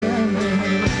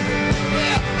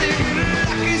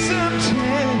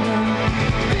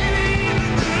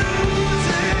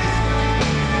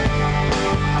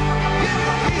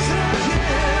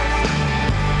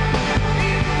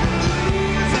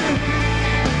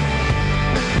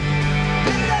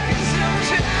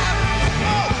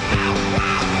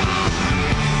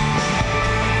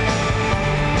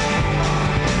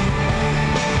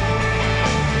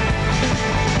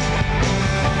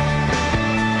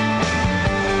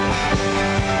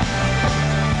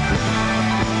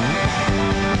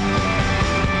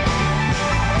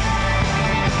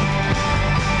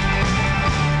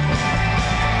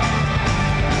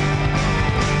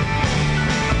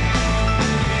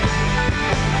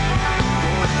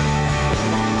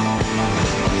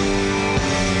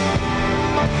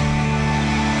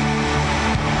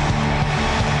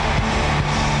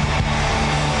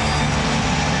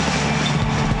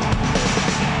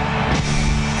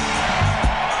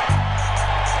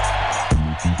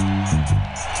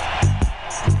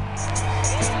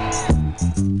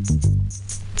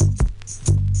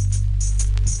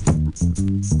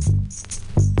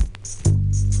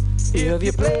if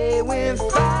you play with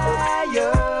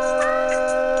fire,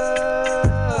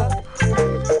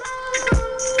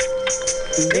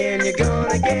 then you're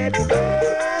gonna get burned.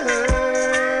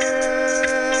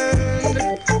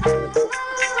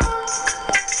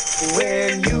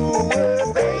 When you were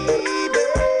a baby,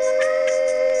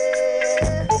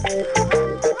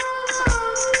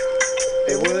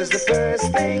 it was the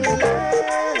first thing you learned.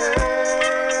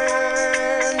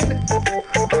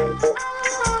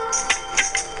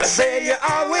 I say you're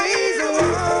always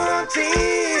wanting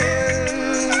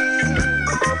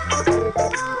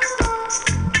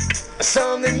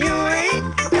something you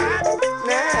ain't got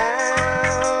now.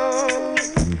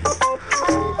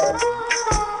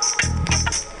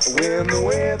 When the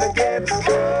weather gets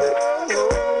cold,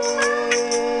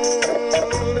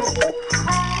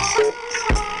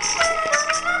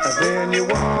 then you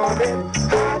want it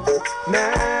hot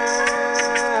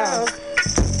now.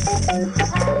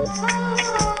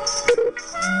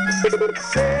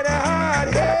 Say the hard,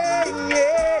 hey,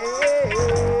 yeah.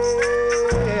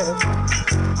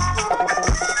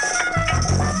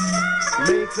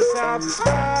 Makes a soft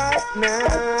spot now.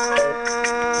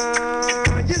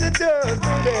 Yes, it does,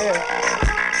 baby.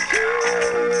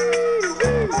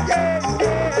 Yeah,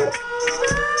 yeah.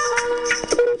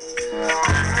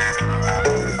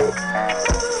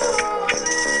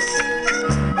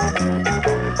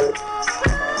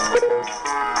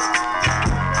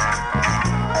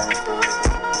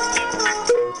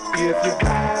 If you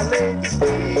violate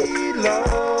speed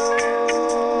laws,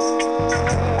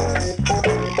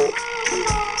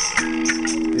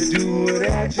 you do it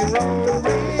at your own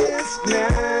risk now.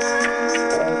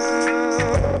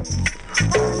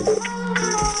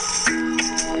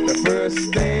 The first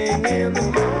thing in the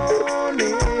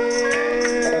morning,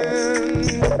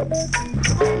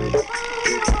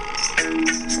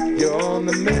 you're on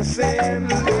the missing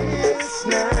list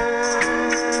now.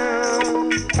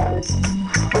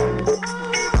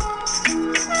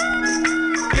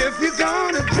 If you're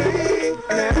gonna drink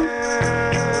now,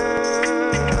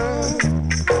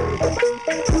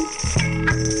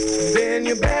 then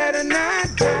you better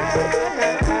not drive,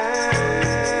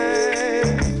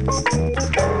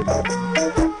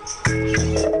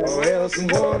 or else in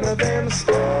one of them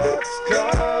sports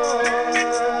cars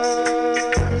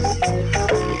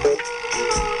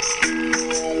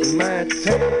might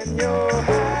turn your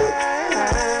high.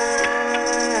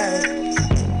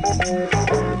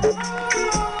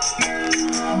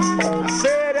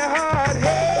 Say the hard,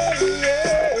 hey,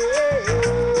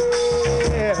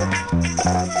 yeah.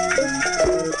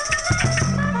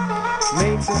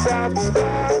 Makes us out the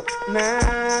spot now.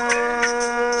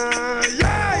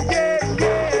 Yeah, yeah,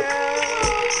 yeah.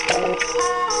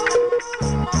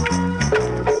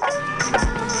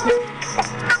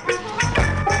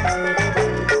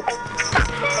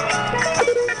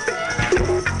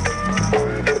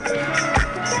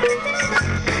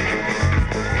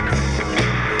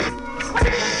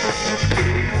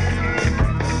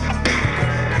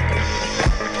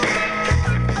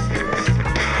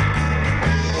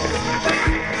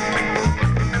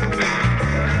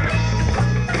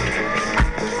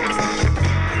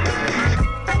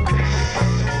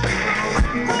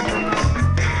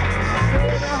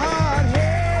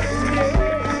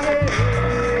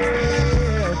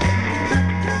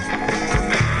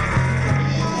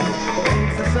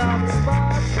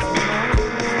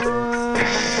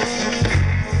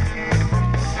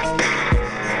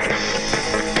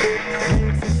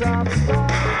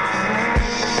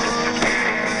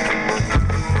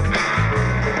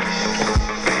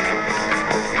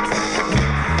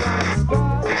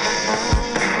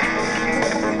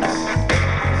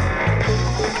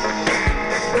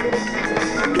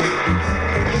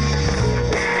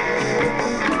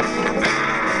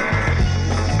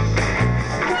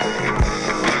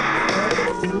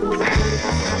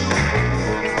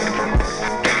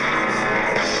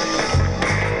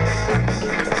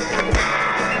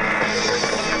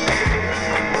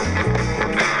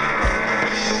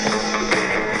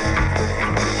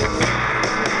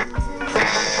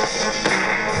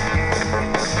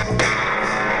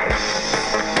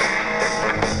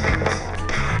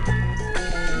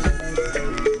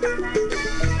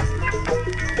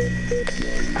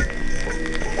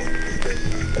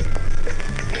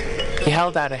 He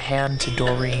held out a hand to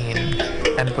Doreen,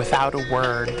 and without a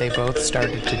word, they both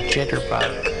started to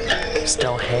jitterbug,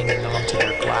 still hanging onto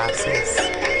their glasses.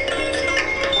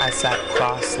 I sat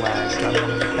cross-legged on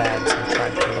one of the beds and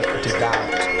tried to look devout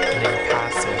and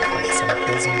impassive like some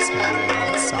businessman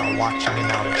I once saw watching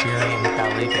an Algerian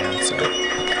belly dancer.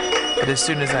 But as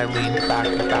soon as I leaned back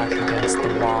against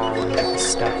the wall under the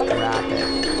stuffed rabbit,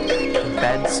 the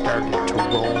bed started to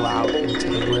roll out into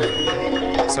the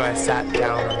room, so I sat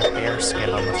down on the bearskin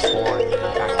on the floor and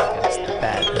leaned back against the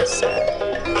bed instead.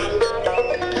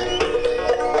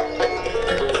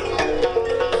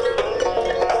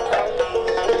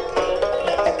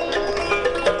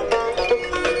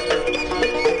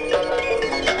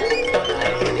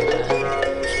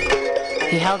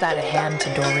 He held out a hand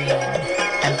to Doreen,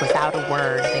 and without a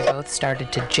word, they both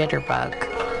started to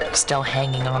jitterbug, still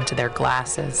hanging onto their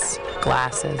glasses. I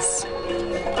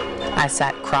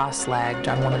sat cross-legged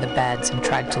on one of the beds and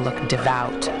tried to look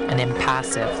devout and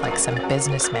impassive like some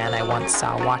businessman I once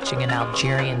saw watching an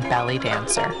Algerian belly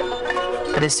dancer.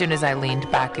 But as soon as I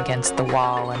leaned back against the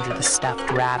wall under the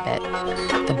stuffed rabbit,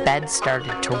 the bed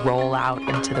started to roll out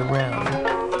into the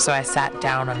room. So I sat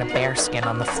down on a bearskin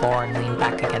on the floor and leaned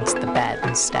back against the bed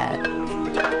instead.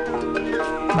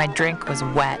 My drink was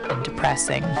wet and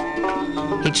depressing.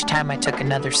 Each time I took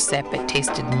another sip, it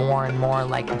tasted more and more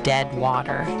like dead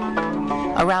water.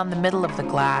 Around the middle of the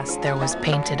glass, there was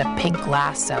painted a pink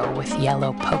lasso with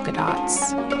yellow polka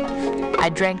dots. I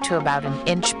drank to about an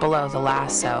inch below the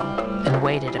lasso and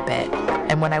waited a bit,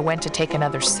 and when I went to take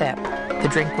another sip, the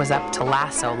drink was up to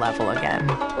lasso level again.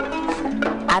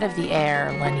 Out of the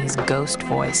air, Lenny's ghost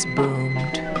voice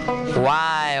boomed,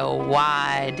 "Why, oh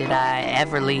why did I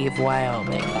ever leave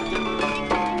Wyoming?"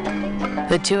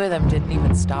 The two of them didn't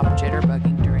even stop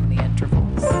jitterbugging during the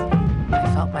intervals.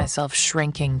 I felt myself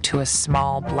shrinking to a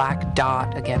small black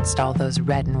dot against all those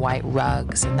red and white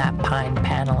rugs and that pine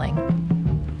paneling.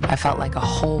 I felt like a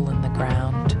hole in the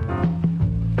ground.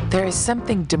 There is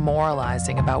something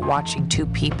demoralizing about watching two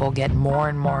people get more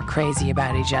and more crazy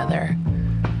about each other,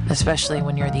 especially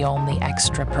when you're the only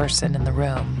extra person in the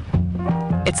room.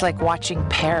 It's like watching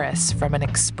Paris from an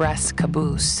express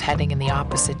caboose heading in the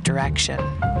opposite direction.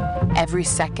 Every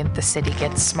second the city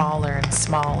gets smaller and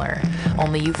smaller,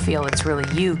 only you feel it's really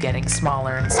you getting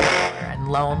smaller and smaller and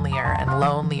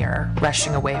lonelier,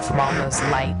 rushing away from all those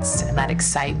lights and that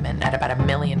excitement at about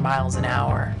 1,000,000 miles an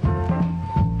hour.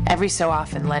 Every so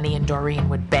often, Lenny and Doreen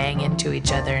would bang into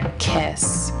each other and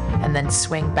kiss, and then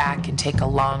swing back and take a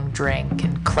long drink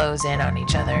and close in on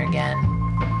each other again.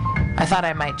 I thought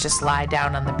I might just lie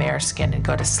down on the bearskin and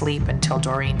go to sleep until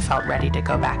Doreen felt ready to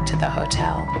go back to the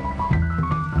hotel.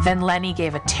 Then Lenny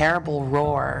gave a terrible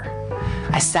roar.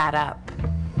 I sat up.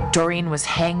 Doreen was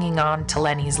hanging on to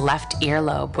Lenny's left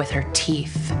earlobe with her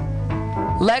teeth.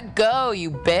 "Let go,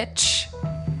 you bitch!"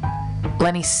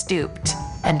 Lenny stooped,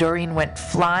 and Doreen went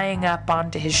flying up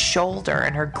onto his shoulder,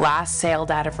 and her glass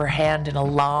sailed out of her hand in a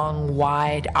long,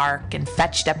 wide arc and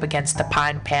fetched up against the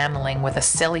pine paneling with a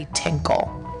silly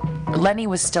tinkle. Lenny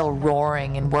was still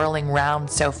roaring and whirling round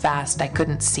so fast I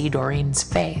couldn't see Doreen's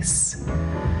face.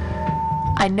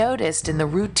 I noticed, in the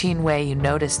routine way you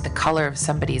notice the color of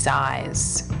somebody's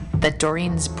eyes, that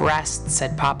Doreen's breasts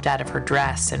had popped out of her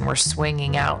dress and were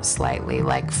swinging out slightly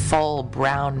like full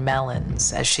brown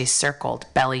melons as she circled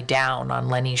belly down on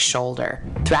Lenny's shoulder,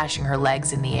 thrashing her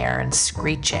legs in the air and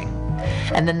screeching.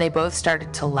 And then they both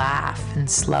started to laugh and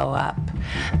slow up,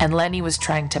 and Lenny was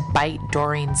trying to bite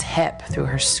Doreen's hip through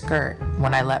her skirt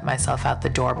when I let myself out the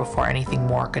door before anything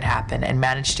more could happen and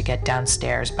managed to get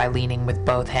downstairs by leaning with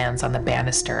both hands on the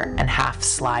banister and half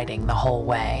sliding the whole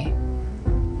way.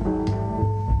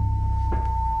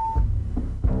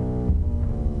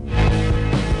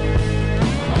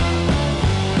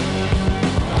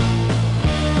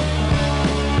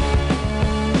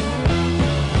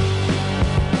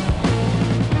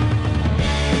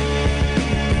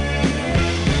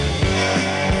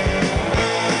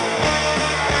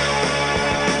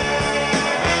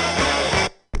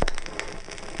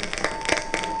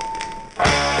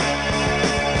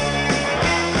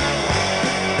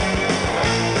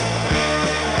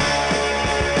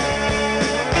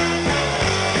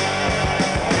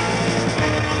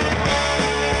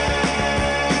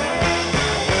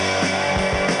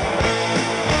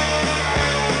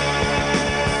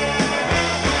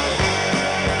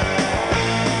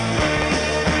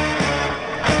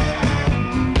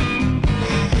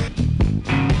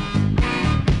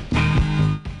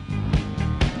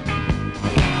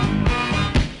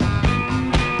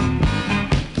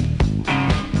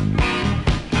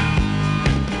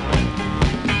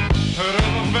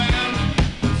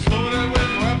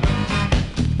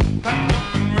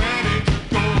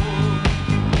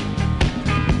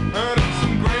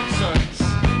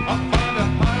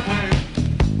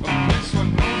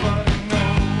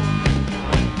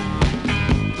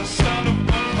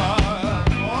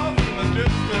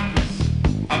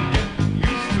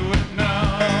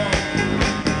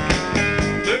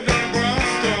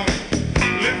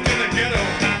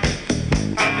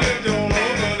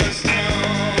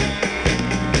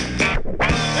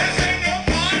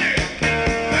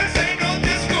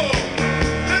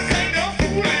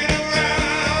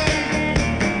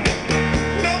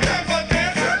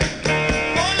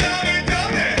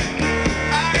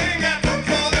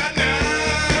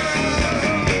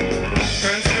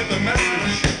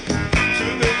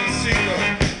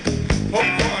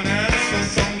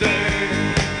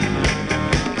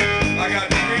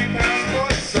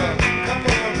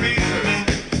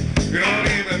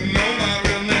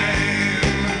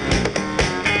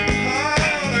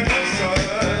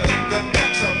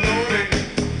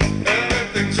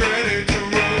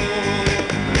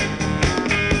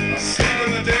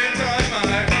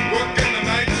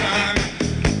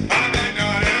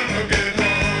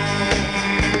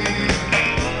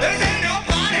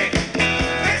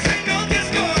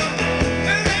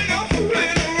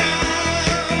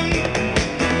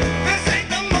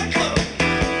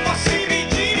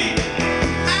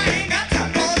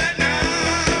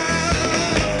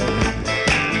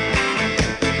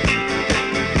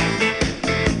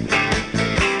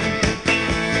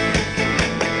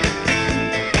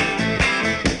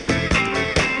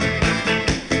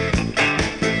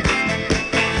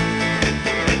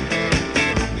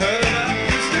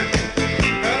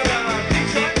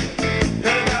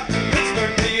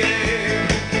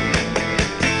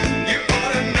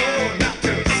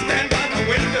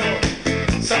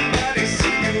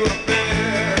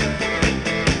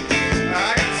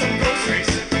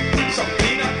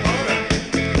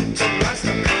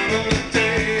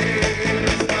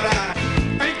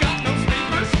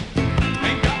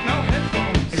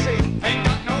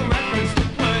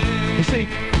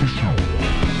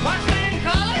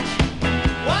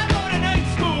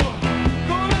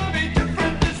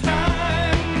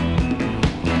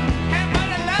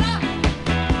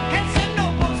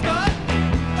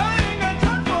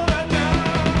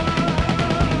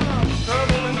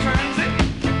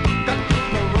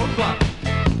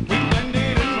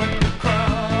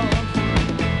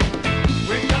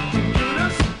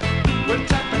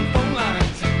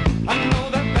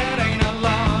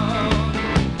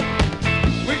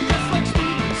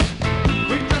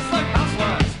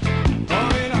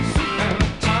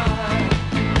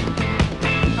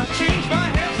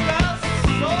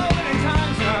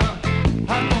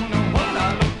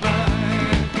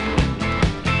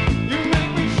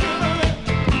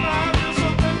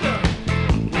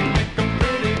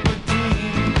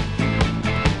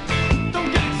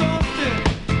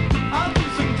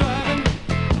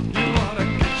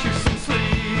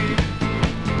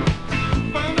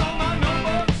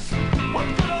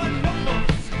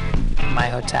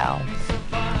 hotel.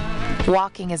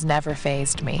 Walking has never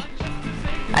fazed me.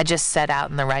 I just set out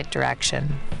in the right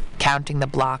direction, counting the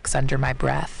blocks under my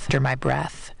breath.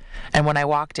 And when I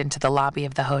walked into the lobby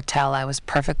of the hotel, I was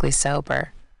perfectly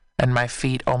sober, and my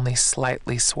feet only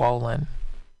slightly swollen.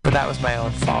 But that was my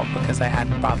own fault because I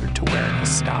hadn't bothered to wear any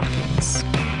stockings.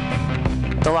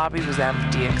 The lobby was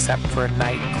empty except for a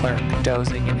night clerk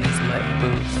dozing in his lit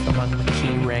booth among the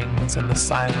key rings and the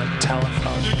silent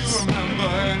telephones.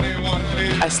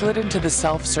 I slid into the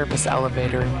self-service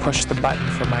elevator and pushed the button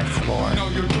for my floor.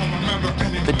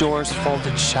 The doors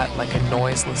folded shut like a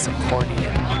noiseless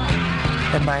accordion,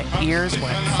 and my ears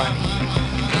went funny,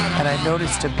 and I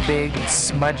noticed a big,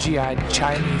 smudgy-eyed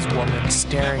Chinese woman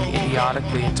staring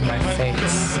idiotically into my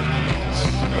face.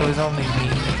 It was only me,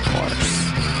 of course.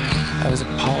 I was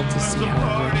appalled to see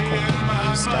how wrinkled and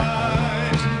used up I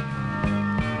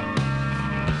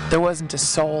looked. There wasn't a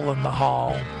soul in the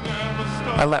hall.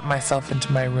 I let myself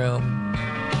into my room.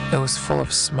 It was full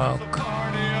of smoke.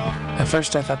 At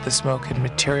first I thought the smoke had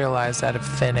materialized out of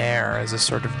thin air as a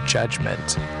sort of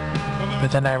judgment.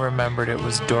 But then I remembered it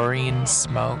was Doreen's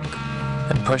smoke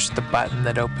and pushed the button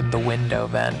that opened the window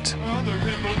vent.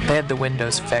 They had the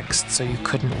windows fixed so you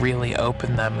couldn't really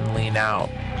open them and lean out.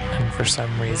 And for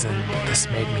some reason, this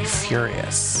made me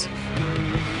furious.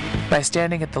 By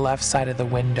standing at the left side of the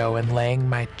window and laying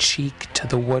my cheek to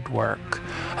the woodwork,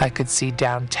 I could see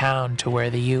downtown to where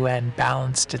the UN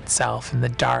balanced itself in the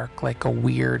dark like a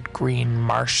weird green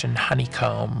Martian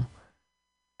honeycomb.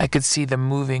 I could see the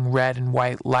moving red and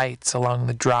white lights along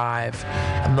the drive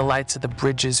and the lights of the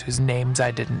bridges whose names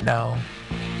I didn't know.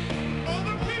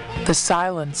 The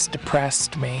silence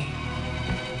depressed me.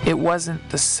 It wasn't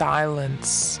the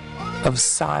silence of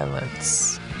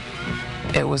silence.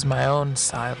 It was my own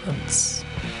silence.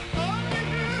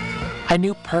 I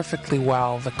knew perfectly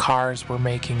well the cars were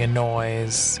making a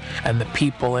noise, and the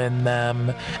people in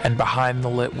them and behind the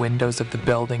lit windows of the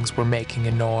buildings were making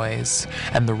a noise,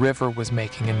 and the river was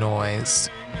making a noise,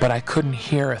 but I couldn't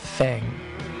hear a thing.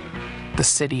 The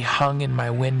city hung in my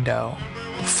window,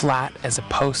 flat as a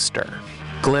poster,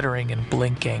 glittering and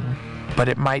blinking, but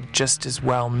it might just as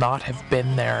well not have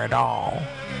been there at all,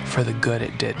 for the good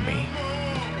it did me.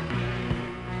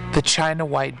 The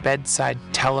china-white bedside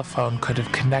telephone could have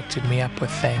connected me up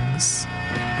with things,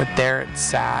 but there it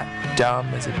sat, dumb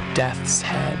as a death's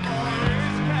head.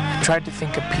 I tried to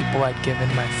think of people I'd given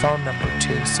my phone number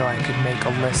to so I could make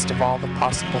a list of all the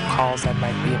possible calls I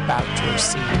might be about to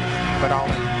receive, but all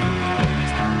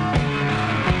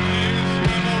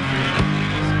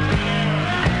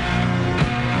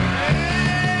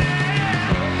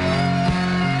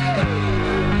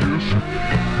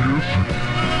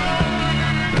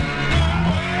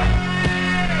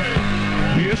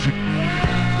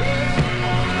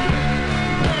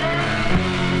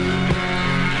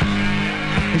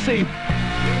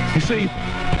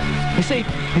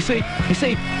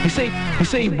He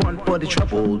say, one for the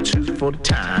trouble, two for the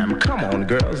time. Come on,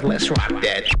 girls, let's rock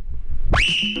that.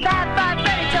 5-5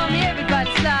 Freddy told me everybody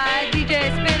slide.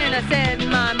 DJ spinning, I said,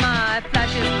 my,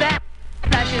 flashes back,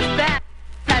 flashes back,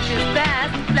 flashes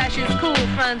fast, flashes cool,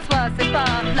 Francois, c'est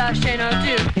pas, flash ain't no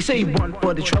do. He say, one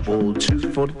for the trouble, two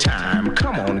for the time.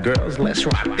 Come on, girls, let's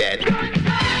rock that.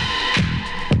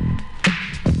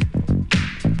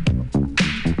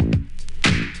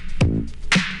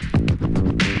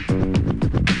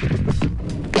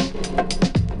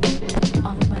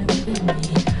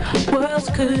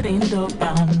 Could end up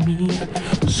on me,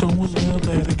 someone there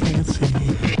that I can't see.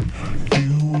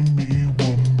 You and me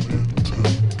were meant to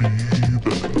be.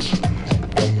 That's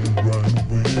alright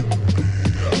with me.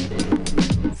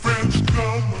 Friends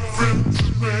come, friends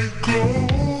may go.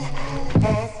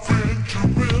 Our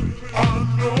friendship, I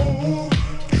know.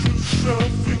 True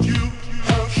self for you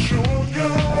have shown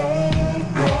you're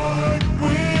alright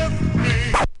with me.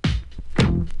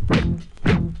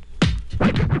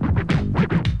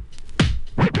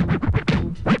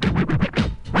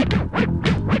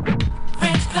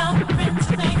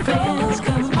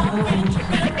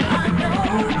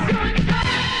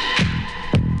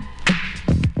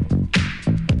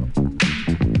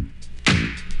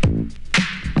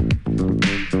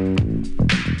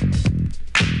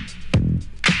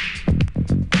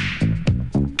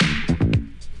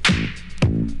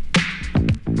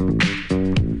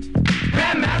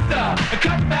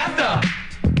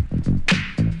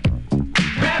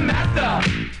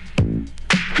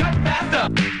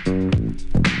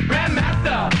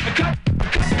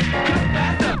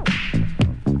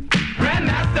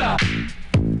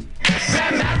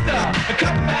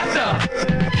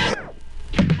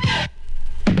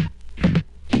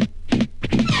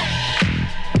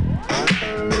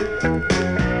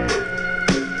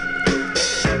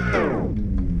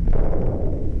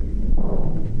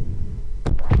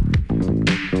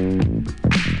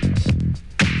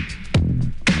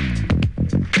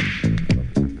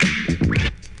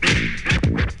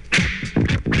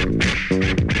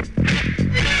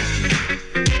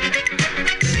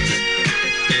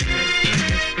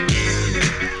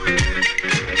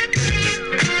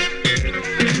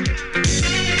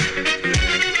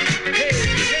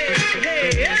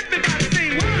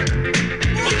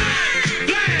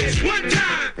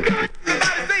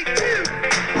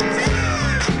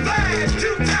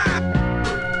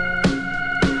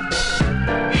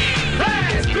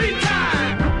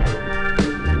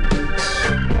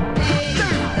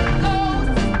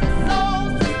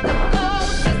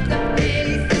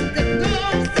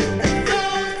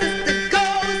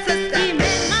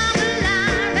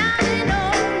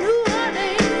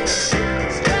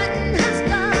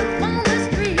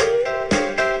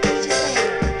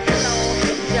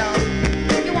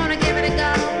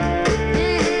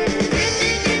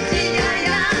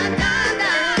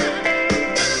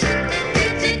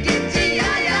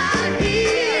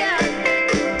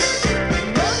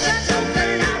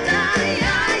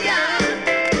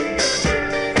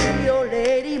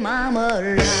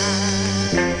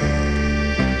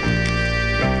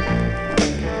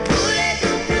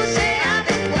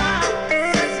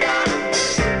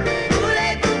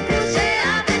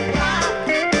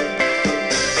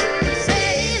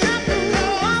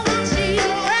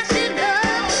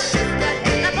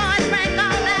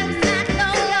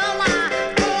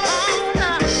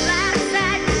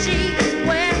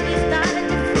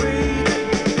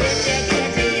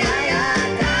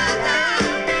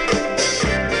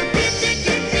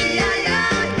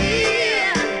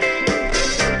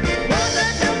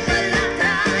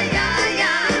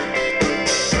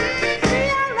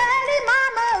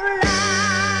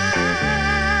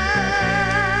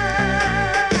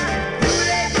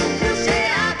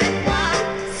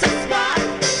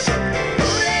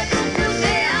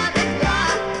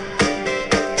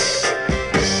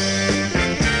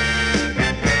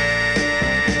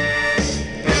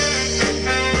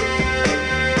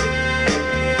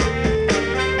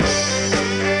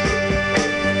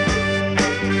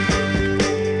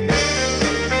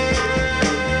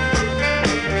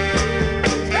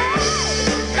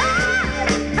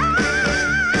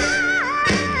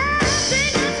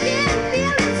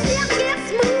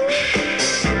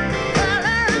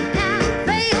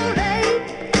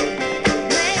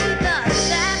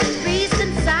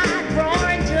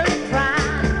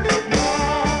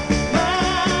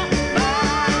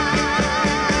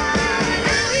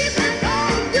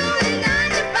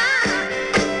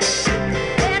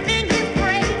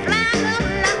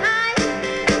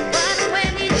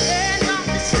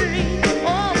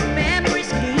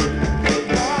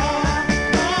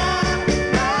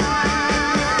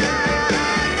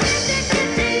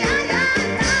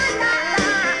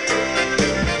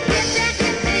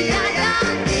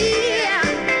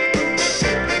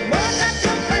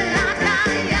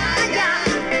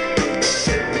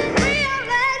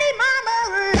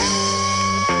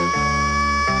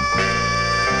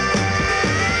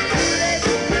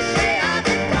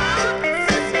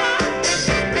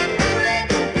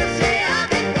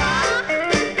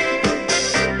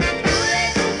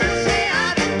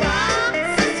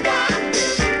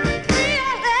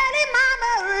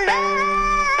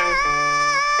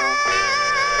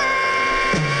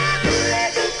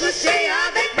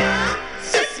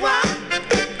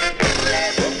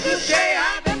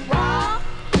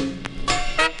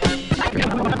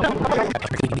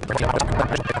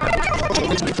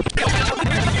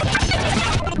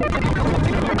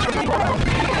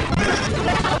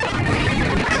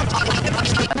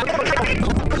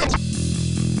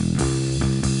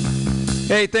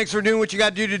 Hey, thanks for doing what you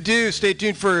got to do. Stay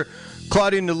tuned for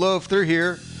Claudia and the Loaf. They're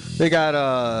here. They got,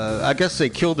 I guess they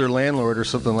killed their landlord or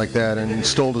something like that and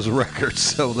stole his records.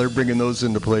 So they're bringing those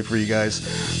into play for you guys.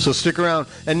 So stick around.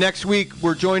 And next week,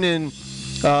 we're joining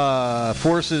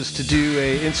forces to do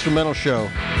a instrumental show.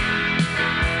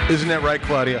 Isn't that right,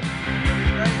 Claudia?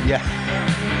 Yeah.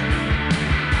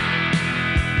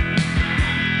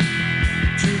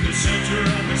 To the center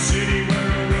of the city where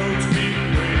a road's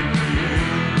being laid for you.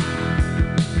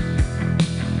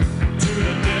 To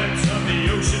the depths of the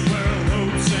ocean where a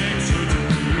hope sank so to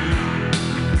you.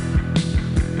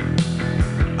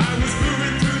 I was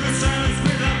moving through the silence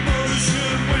without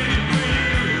motion, waiting for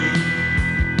you.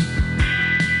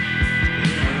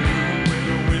 In a room with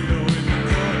a window in the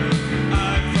corner, I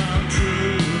found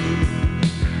truth.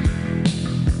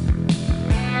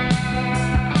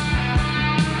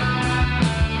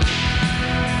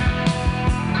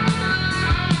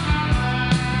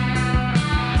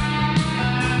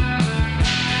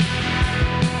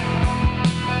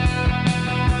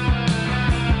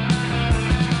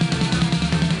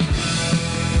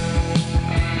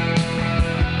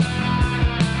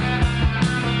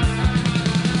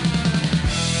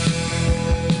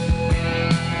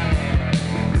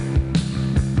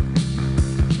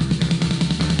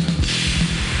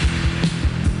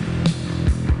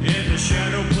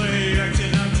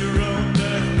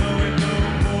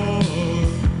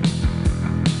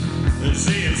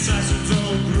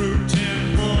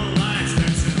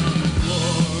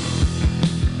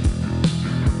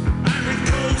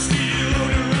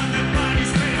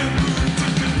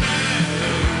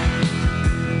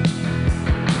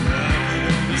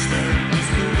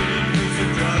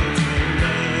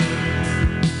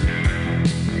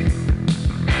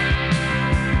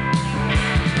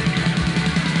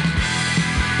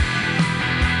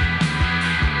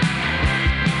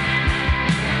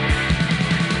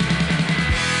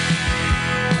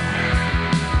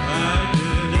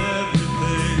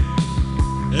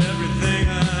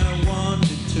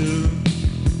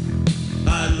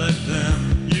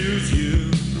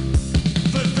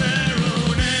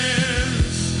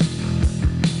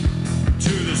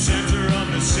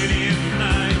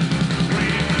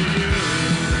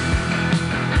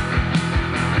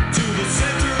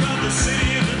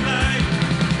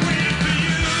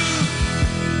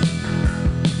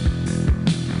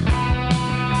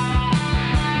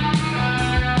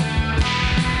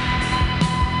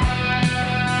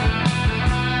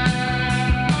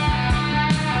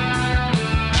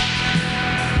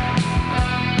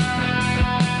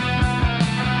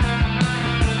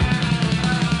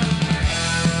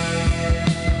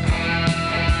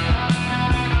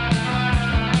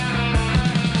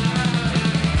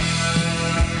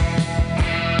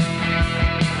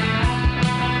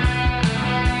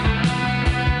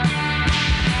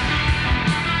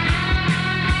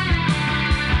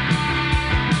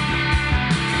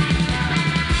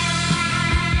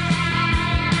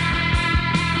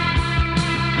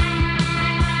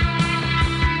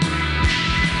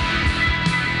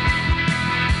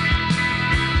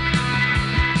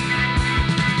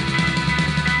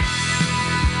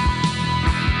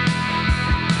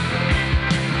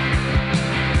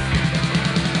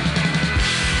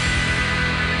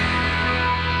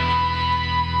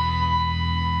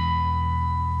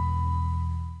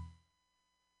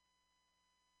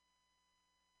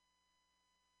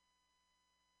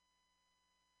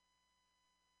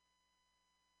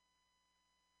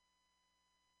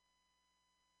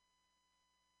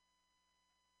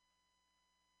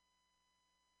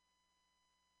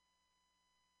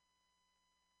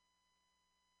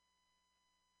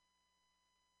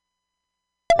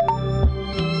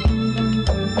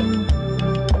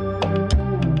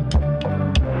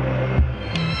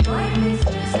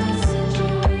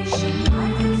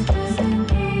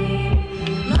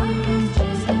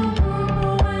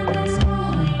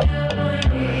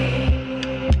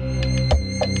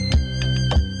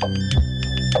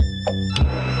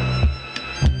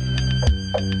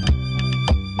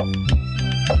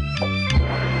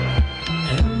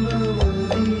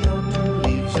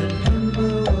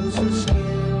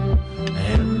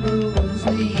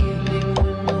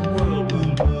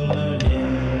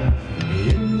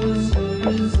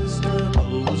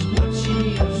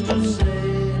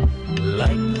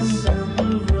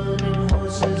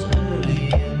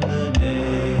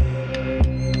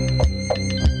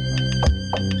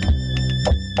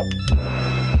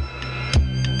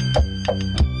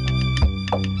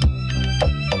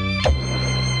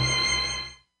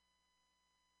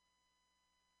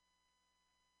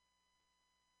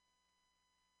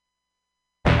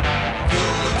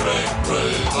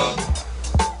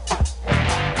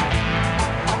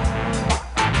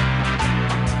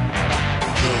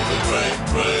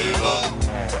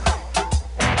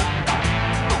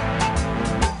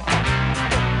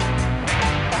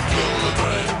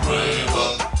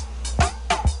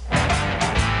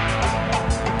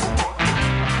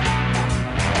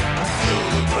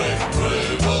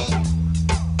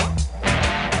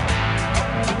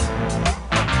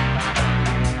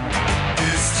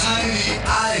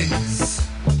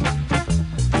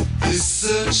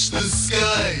 touch the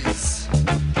skies.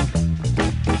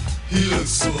 He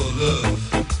looks for love,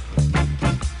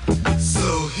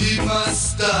 so he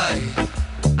must die.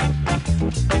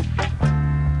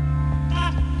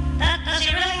 Does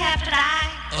he really have to die?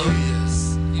 Oh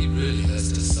yes, he really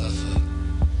has to suffer.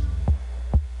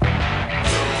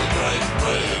 You're the great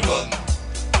brave one.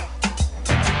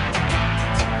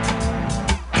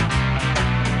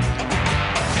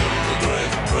 You're the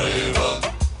great brave one.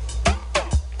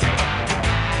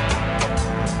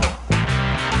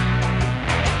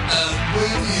 And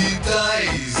when he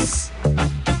dies,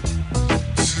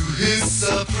 to his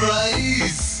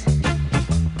surprise,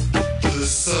 the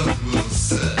sun will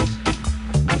set.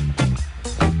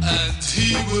 And he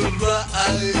will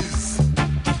rise.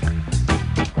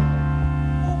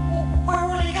 Where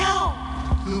will he go?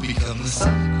 He'll become the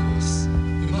sun, of course.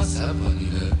 We must have one,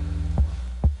 you know.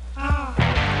 Oh.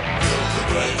 You're the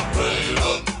great brave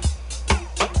one.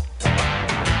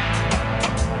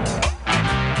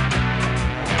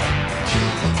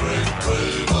 You're the great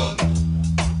brave one.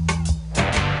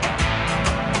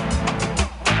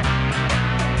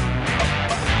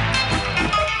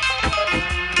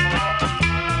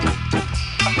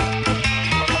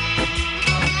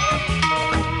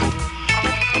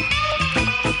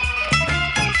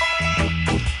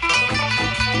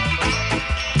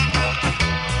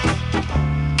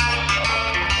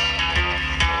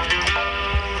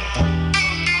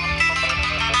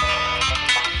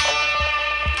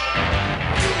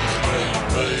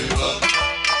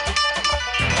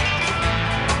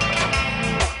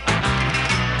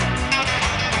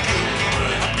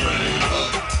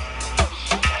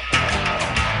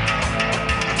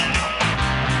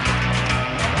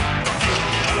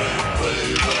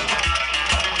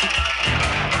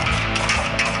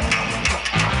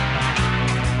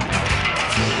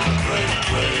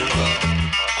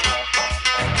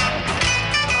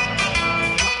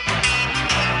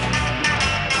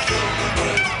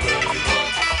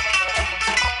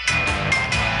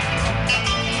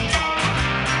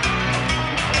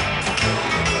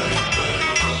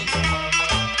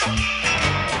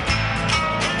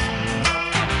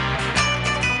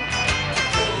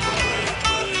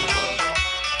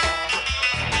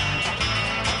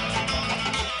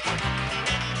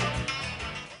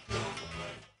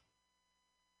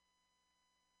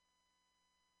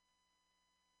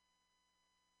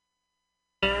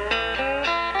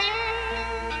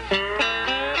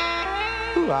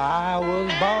 I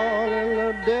was born in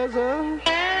the desert,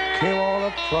 came on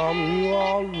up from New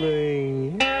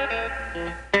Orleans.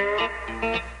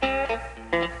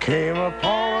 Came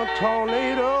upon a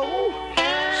tornado,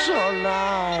 saw a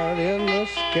light in the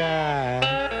sky.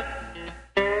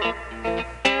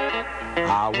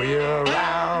 I wheel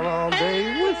around all day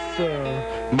with the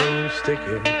moon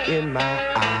sticking in my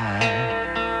eye.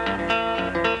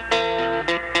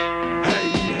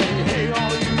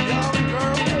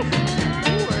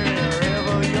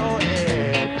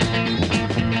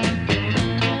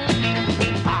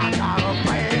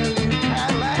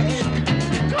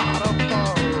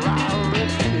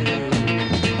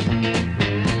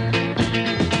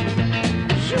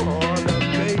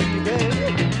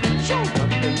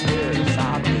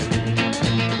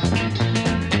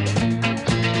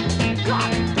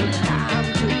 Got the time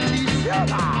to tease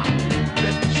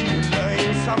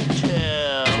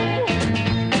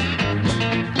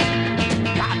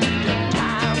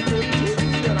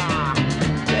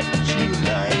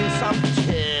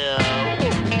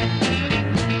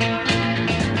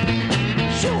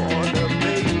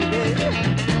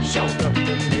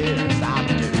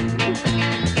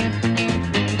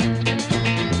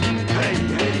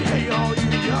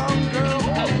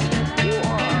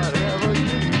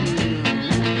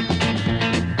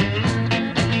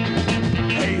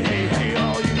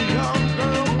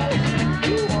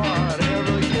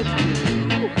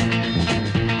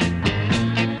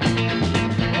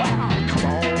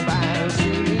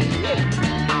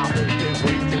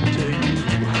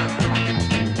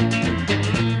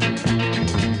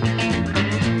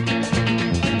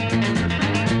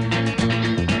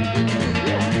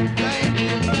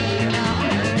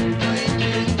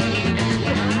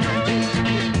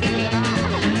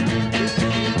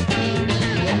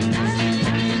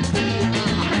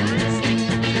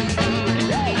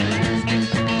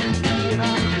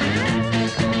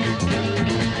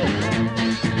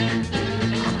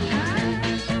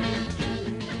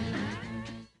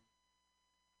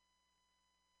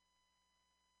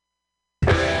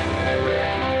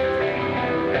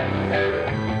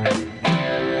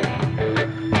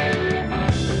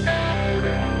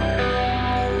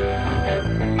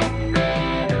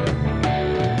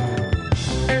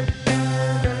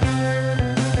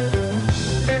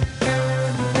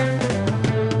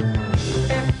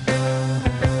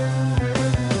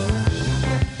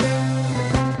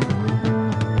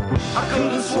I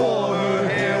could have swore her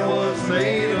hair was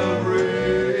made of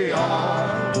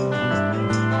rayon.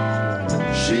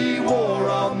 She wore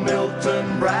a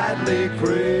Milton Bradley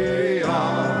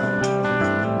crayon,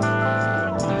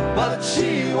 but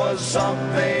she was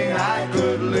something I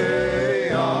could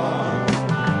lay on.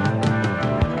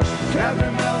 Can't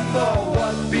remember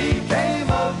what became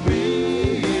of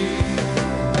me.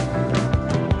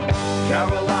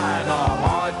 Carolina,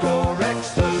 hardcore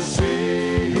ecstasy.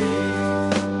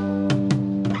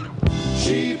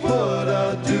 She put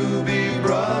a Doobie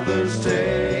Brothers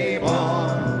tape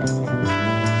on.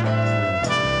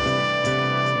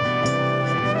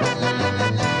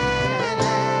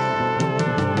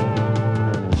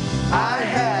 I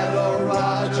had a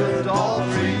Roger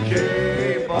Daltrey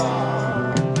cape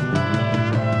on.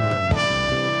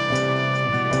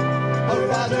 A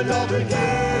Roger Daltrey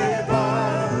cape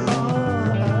on.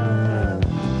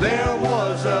 There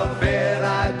was a bed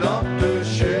I dumped a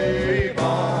shave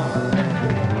on.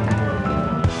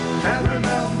 Can't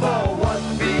remember what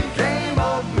became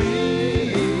of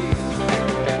me.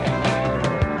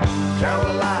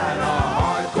 Carolina,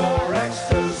 hardcore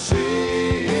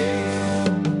ecstasy.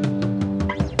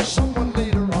 Someone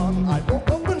later on, I woke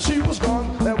up when she was gone.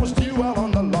 There was dew out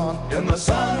on the lawn in the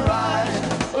sunrise.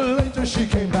 Later she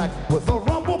came back with a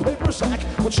rumble paper sack,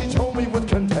 which she told me would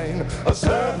contain a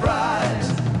surprise.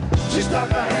 She stuck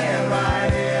her hand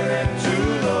right in into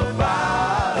the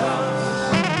bottom.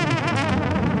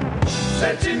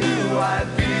 Said she knew I'd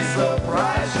be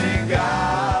surprised she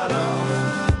got 'em.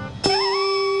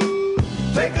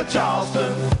 Take a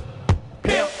Charleston,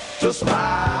 hip to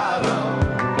spot 'em.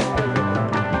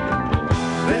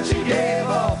 Then she gave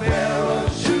a pair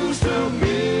of shoes to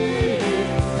me.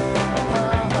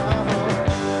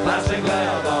 Plastic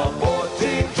leather,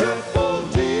 14 triple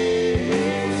D.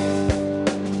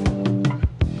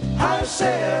 I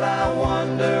said, I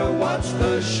wonder what's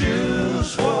the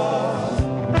shoes for.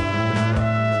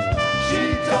 She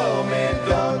told me,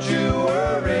 don't you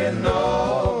worry no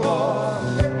more.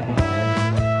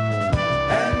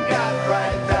 And got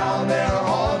right down there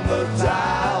on the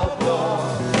tile floor.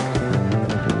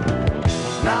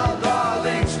 Now,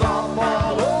 darling, stomp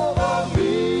all over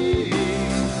me.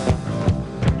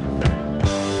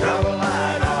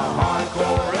 Carolina,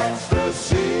 hardcore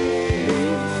ecstasy.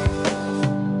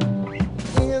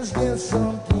 Is there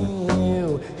something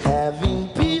new? Having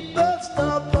people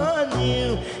stop on you?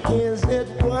 Is it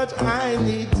what I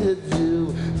need to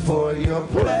do for your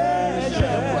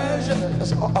pleasure?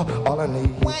 That's all I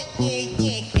need. What you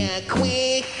think,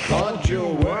 quick? Don't you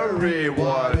worry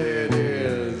what it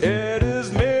is. It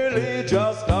is merely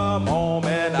just a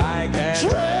moment I can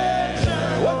treasure.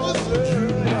 What you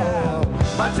say now?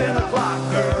 My 10 o'clock,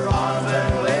 her arms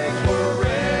and legs were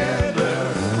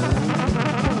rendered.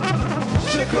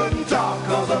 She couldn't talk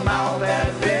 'cause her mouth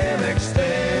had been extended.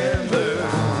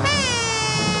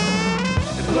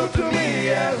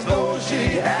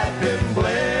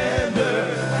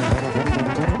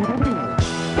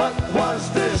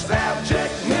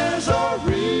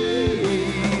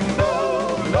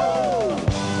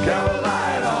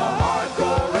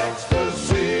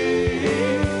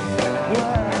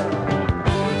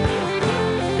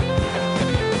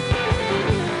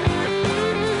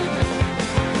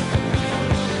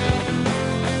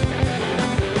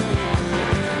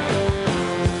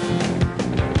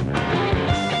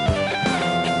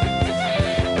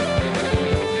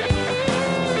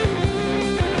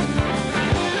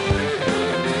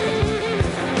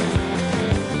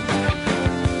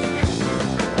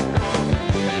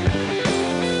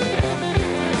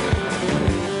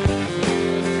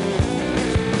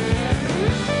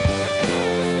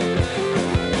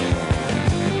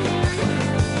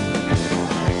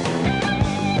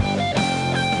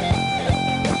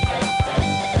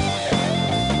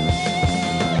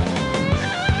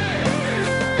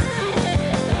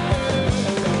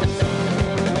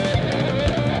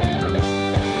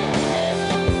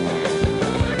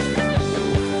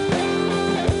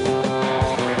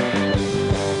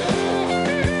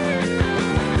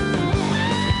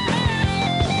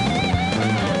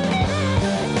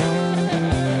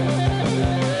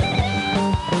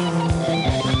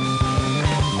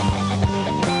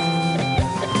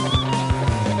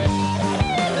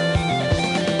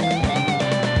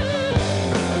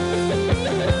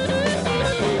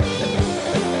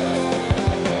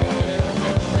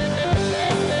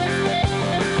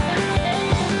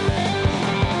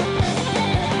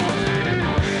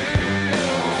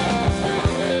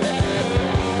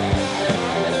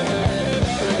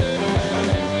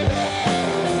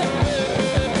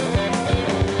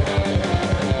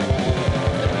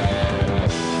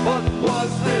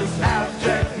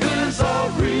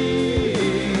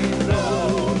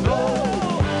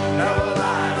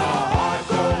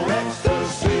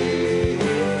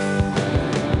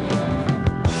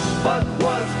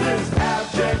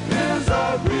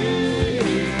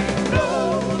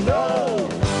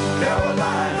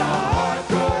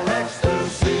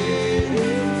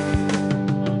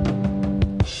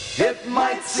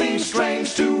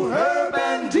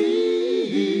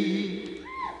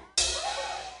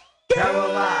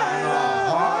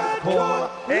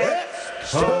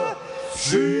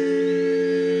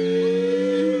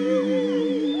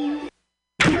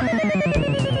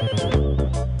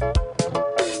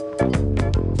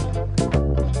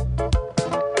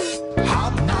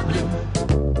 Hobnobbling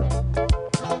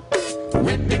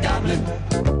with the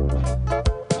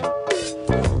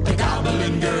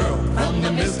goblin girl from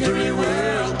the mystery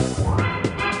world.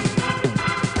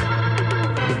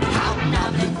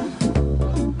 Hobnobbling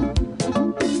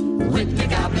with the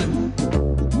goblin.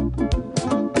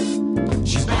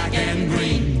 She's black and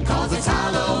green, 'cause it's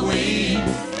Halloween.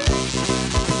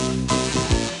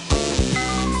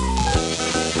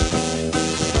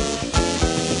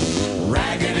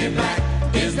 Raggedy black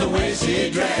is the way she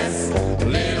dressed.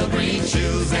 Little green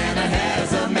shoes and her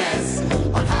hair's a mess.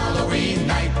 On Halloween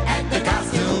night at the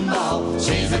costume ball,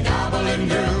 she's a goblin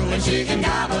girl and she can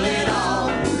gobble it all.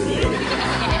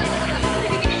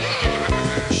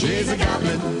 She's a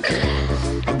goblin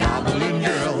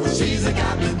girl. She's a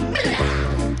goblin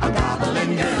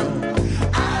girl.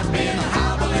 I've been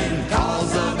hobbling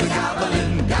 'cause of the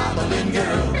goblin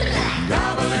girl.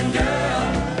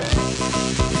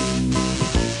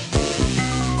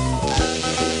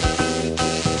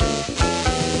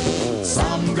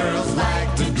 Some girls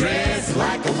like to dress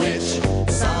like a witch.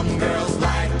 Some girls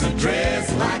like to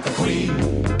dress like a queen.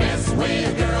 Best way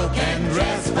a girl can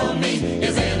dress for me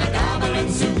is in a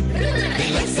goblin suit. They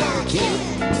look so cute.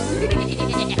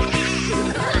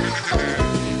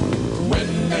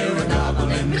 When they're a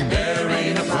goblin, there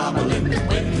ain't a problem.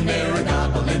 When they're a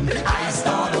goblin, I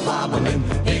start a wobbling.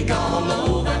 Ink all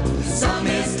over, some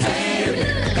is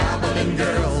tan. Goblin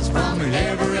girls from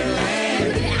every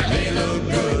land. They look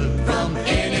good from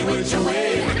any which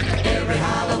way. Every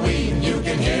Halloween you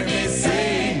can hear me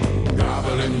sing,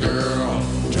 Goblin girl,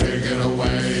 take it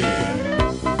away.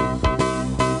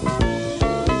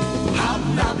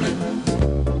 Hobnobbling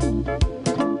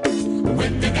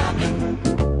with the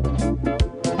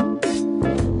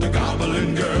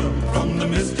goblin girl from the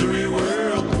mystery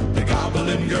world. The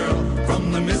goblin girl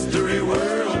from the mystery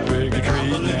world. The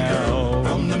goblin girl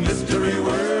from the mystery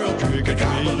world. The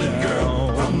goblin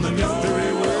girl from the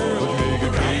mystery world.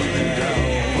 The goblin girl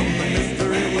from the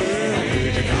mystery world.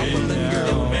 The goblin girl from the mystery world. The goblin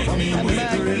girl from the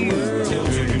mystery world.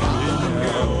 The goblin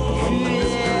girl.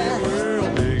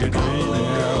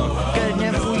 Got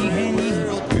enough for you, honey?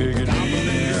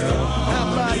 How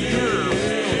about you?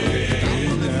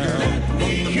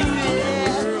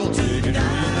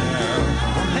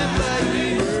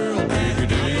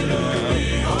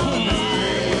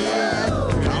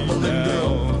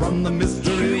 From the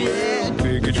mystery world.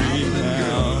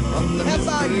 From the How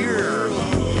about you?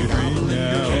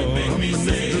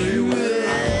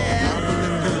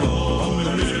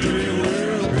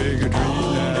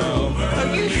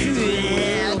 Are you sure? How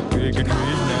about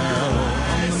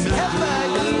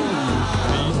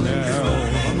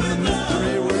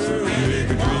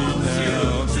you?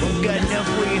 Got enough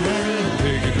for you,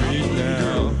 honey?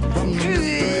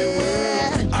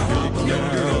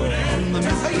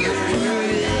 Are you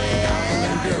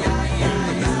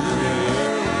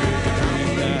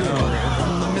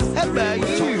How about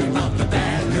you?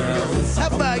 How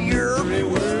about you?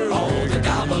 Oh, the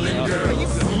goblin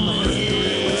girls.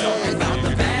 Talking about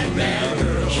the bad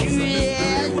girls.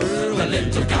 The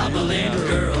little goblin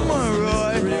girls. Come on,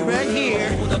 Roy. Right here.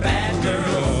 Oh, the bad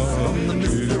girls from the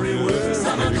mystery world.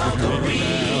 Some are called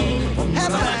green. How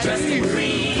Some are about dressed in you?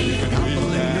 green.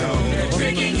 They're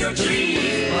tricking your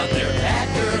tree, but they're bad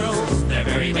girls. They're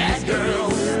very bad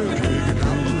girls.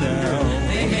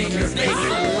 They make your face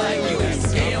look like you have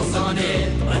scales on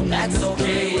it, but that's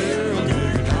okay.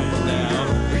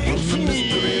 When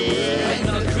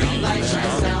the green light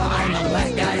shines down on the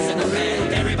black guys in the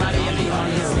red, everybody in the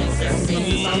audience thinks they're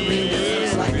seeing something that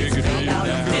looks like it's made out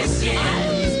of fish.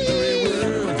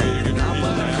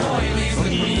 Well, the coin is the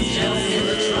green shells in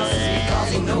the trust, because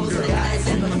he knows the guys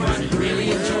in the front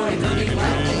really enjoy looking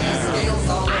like they have scales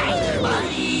all over their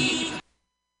body.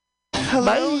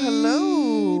 Hello, hello.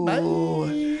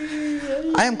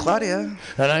 I am Claudia,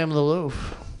 And I am the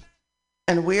loaf.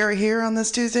 and we are here on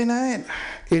this Tuesday night.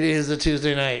 It is a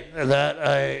Tuesday night. That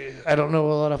I don't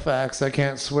know a lot of facts. I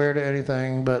can't swear to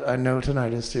anything, but I know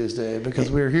tonight is Tuesday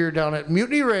because we're here down at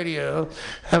Mutiny Radio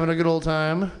having a good old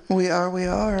time. We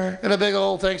are. And a big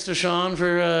old thanks to Sean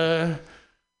for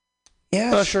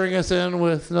Yeah. ushering us in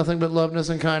with nothing but loveness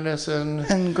and kindness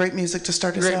And great music to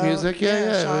start us Great out. music,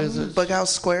 yeah. Sean, It was- Bughouse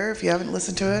Square, if you haven't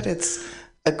listened to it, it's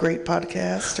a great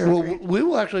podcast. Well, we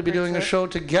will actually be doing a show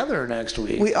together next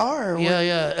week. We are.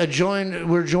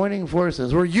 We're joining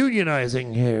forces. We're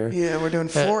unionizing here. Yeah, we're doing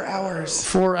 4 hours.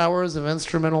 4 hours of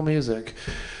instrumental music.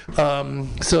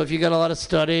 So if you got a lot of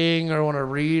studying or want to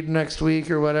read next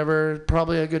week or whatever,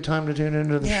 probably a good time to tune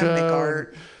into the show. Make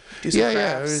art, do some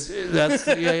crafts. That's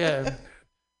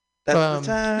That's the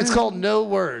time. It's called No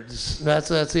Words. That's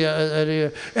the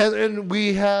idea. And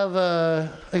we have, I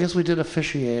guess we did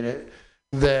officiate it,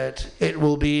 that it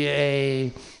will be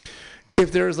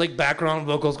if there's like background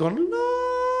vocals going, no,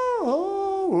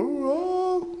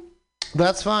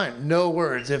 that's fine. No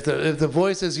words. If the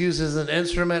voice is used as an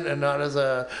instrument and not as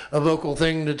a vocal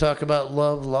thing to talk about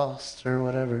love lost or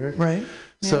whatever. Right.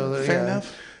 So fair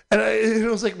enough. And it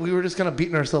was like we were just kind of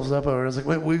beating ourselves up over it. I was like,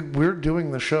 wait, we're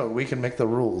doing the show. We can make the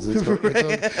rules. It's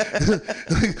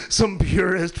like some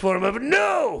purist form of,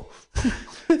 no!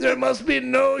 There must be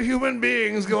no human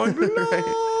beings going,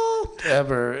 no!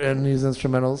 Ever in these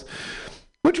instrumentals.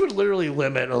 Which would literally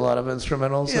limit a lot of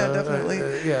instrumentals. Yeah, definitely.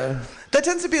 Yeah. That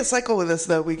tends to be a cycle with us,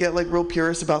 though. We get like real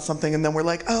purist about something, and then we're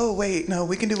like, "Oh, wait, no,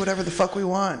 we can do whatever the fuck we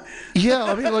want." Yeah,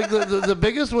 I mean, like the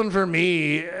biggest one for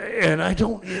me, and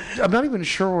I'm not even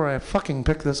sure where I fucking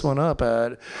picked this one up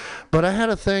at, but I had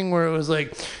a thing where it was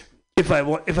like, if I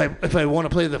want to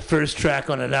play the first track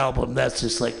on an album, that's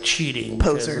just like cheating.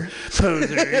 Poser. You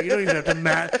don't even have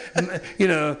to you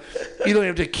don't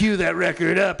have to cue that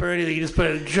record up or anything. You just put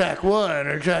it in track 1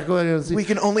 or track 1. We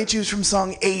can only choose from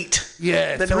song 8.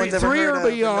 Yeah, that no one's ever three heard or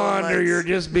of, beyond, no one or you're likes.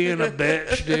 just being a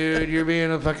bitch, dude. You're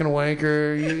being a fucking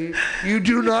wanker. You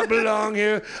do not belong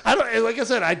here. Like I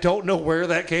said, I don't know where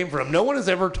that came from. No one has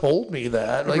ever told me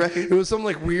that. Like Right. it was some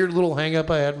like weird little hang up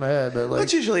I had in my head. But like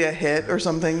It's usually a hit or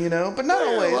something, but not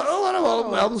always. a lot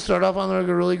of albums start off on like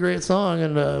a really great song,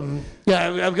 and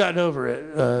I've gotten over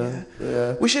it.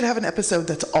 Yeah. We should have an episode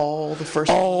that's all the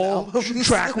first albums.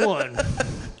 Track 1.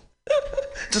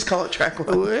 Just call it track 1.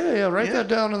 Oh, yeah, write that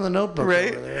down in the notebook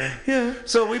Right. over there. Yeah.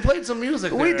 So we played some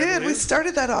music. We there, I did. We believe.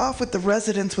 started that off with The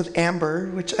Residents with Amber,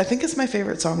 which I think is my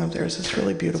favorite song of theirs. It's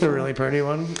really beautiful. It's a really pretty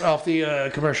one off the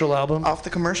commercial album. Off the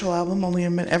commercial album, only a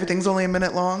minute. Everything's only a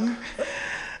minute long.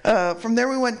 From there,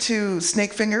 we went to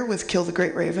Snakefinger with Kill the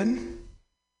Great Raven.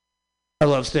 I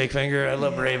love Snakefinger. I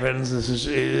love Ravens.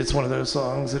 It's one of those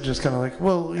songs that just kind of like,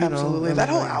 well, Absolutely. That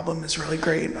whole album is really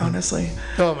great, honestly.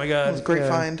 Oh my God. It was a great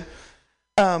find.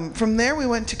 From there, we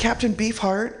went to Captain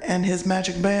Beefheart and his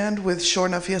magic band with Sure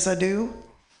Enough, Yes I Do.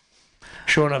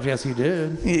 Sure enough, yes, he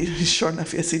did. Sure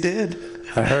enough, yes he did.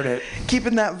 I heard it.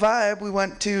 Keeping that vibe, we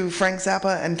went to Frank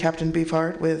Zappa and Captain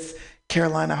Beefheart with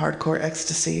Carolina Hardcore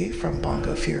Ecstasy from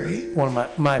Bongo Fury. One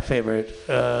of my favorite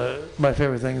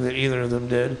thing that either of them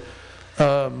did.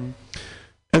 And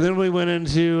then we went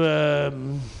into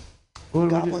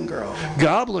Goblin Girl.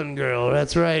 Goblin Girl,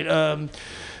 that's right.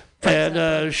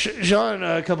 And Sean,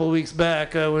 a couple of weeks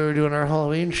back, we were doing our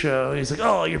Halloween show. He's like,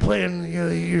 "Oh, you're playing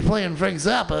Frank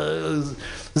Zappa,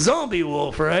 Zombie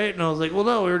Wolf, right?" And I was like, "Well,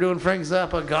 no, we were doing Frank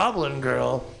Zappa, Goblin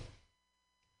Girl."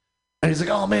 And he's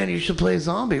like, "Oh man, you should play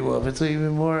Zombie Wolf. It's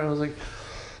even more." I was like,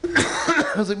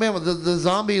 "Man, well, the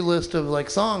zombie list of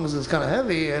like songs is kind of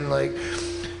heavy, and like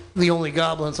the only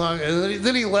Goblin song." And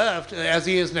then he left, as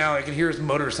he is now. I can hear his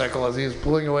motorcycle as he's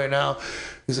pulling away now.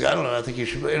 He's like, "I don't know, I think you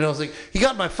should." And I was like, he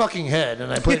got in my fucking head,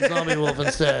 and I played Zombie Wolf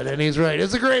instead. And he's right.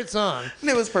 It's a great song. And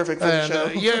it was perfect for the show.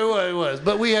 Yeah, it was.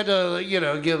 But we had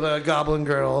to, give a Goblin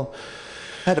Girl.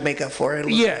 Had to make up for it.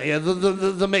 Yeah,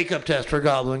 the makeup test for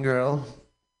Goblin Girl.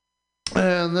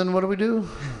 And then what do we do?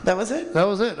 That was it. All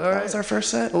right. That was our first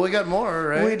set. Well, we got more,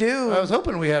 right? We do. I was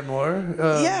hoping we had more.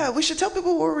 Yeah, we should tell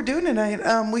people what we're doing tonight.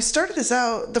 We started this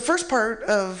out. The first part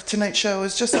of tonight's show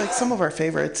is just like some of our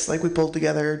favorites. Like we pulled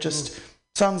together just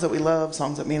songs that we love,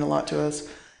 songs that mean a lot to us.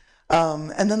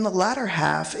 And then the latter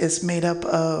half is made up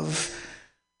of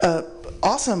an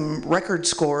awesome record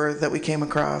score that we came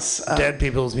across. Dead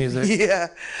people's music. Yeah.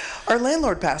 Our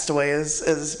landlord passed away,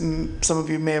 as some of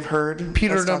you may have heard.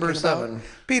 Peter number 7.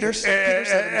 Peter 7.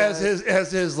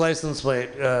 As his license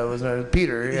plate was noted.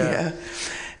 Peter, yeah.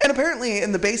 And apparently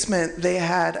in the basement they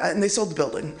had, and they sold the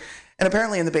building. And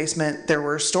apparently in the basement there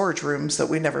were storage rooms that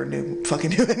we never fucking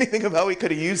knew anything about. We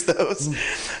could have used those.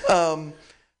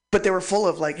 But they were full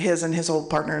of like his and his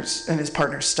old partners and his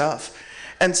partner's stuff.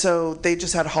 And so they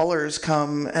just had haulers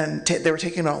come and they were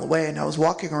taking it all away. And I was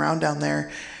walking around down there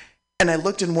and I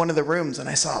looked in one of the rooms and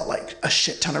I saw like a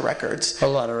shit ton of records. A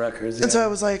lot of records, yeah. And so I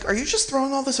was like, "Are you just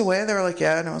throwing all this away?" They were like,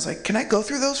 "Yeah." And I was like, "Can I go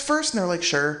through those first?" And they're like,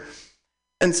 "Sure."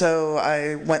 And so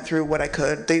I went through what I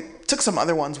could. They took some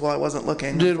other ones while I wasn't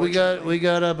looking. Dude, we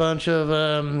got a bunch of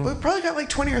we probably got like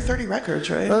 20 or 30 records,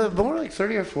 right? More like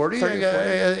 30 or 40. 30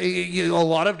 or 40. A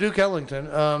lot of Duke Ellington,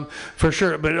 for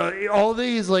sure. But all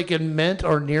these like in mint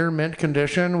or near mint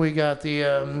condition. We got the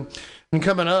and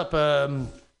coming up.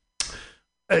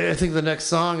 I think the next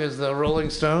song is the Rolling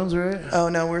Stones, right? Oh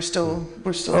no, we're still.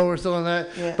 Oh, we're still on that.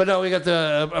 Yeah. But no, we got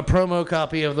a promo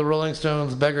copy of the Rolling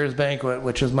Stones "Beggar's Banquet,"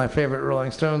 which is my favorite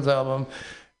Rolling Stones album,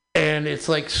 and it's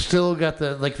like still got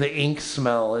the ink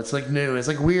smell. It's like new. It's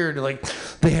like weird. Like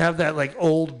they have that like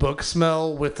old book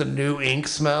smell with the new ink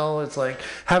smell. It's like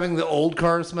having the old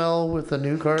car smell with the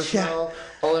new car smell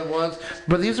all at once.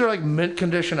 But these are like mint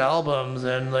condition albums,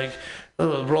 and like.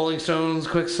 Rolling Stones,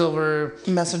 Quicksilver,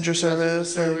 Messenger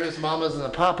Service, Mamas and the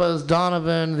Papas,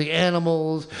 Donovan, The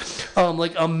Animals,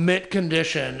 like a mint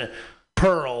condition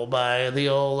Pearl by the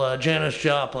old Janis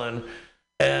Joplin,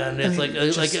 and it's like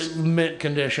a mint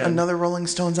condition. Another Rolling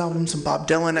Stones album, some Bob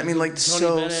Dylan. I mean, like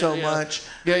Tony Bennett, much.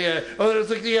 Yeah. Oh,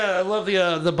 it's like I love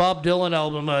the Bob Dylan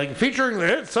album featuring the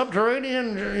hit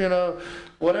Subterranean,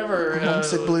 whatever.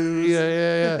 Homesick Blues.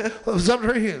 Yeah.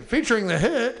 Subterranean featuring the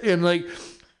hit and like.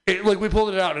 We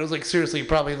pulled it out. And it was like seriously,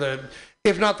 probably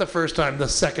if not the first time, the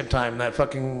second time that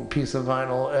fucking piece of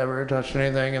vinyl ever touched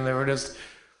anything, and they were just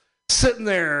sitting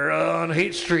there on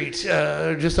Haight Street,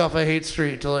 just off of Haight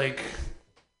Street, like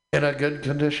in a good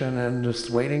condition, and just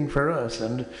waiting for us.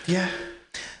 And yeah.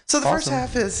 So the first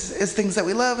half is things that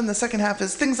we love, and the second half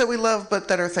is things that we love, but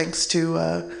that are thanks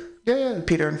to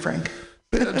Peter and Frank.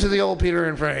 To the old Peter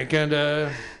and Frank, and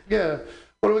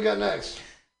what do we got next?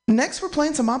 Next, we're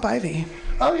playing some Mop Ivy.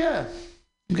 Oh, yeah.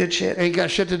 Good shit. Ain't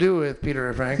got shit to do with Peter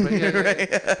and Frank. But right.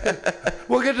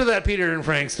 We'll get to that Peter and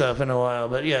Frank stuff in a while.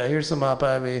 But yeah, here's some Mop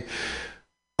Ivy.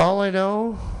 All I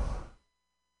know...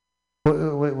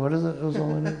 Wait, what is it? It was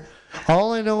all I know?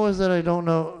 All I know is that I don't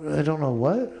know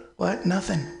what? What?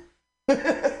 Nothing.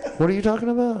 What are you talking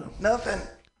about? Nothing.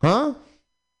 Huh?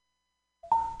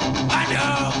 I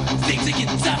know things are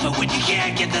getting tougher when you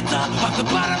can't get the top off the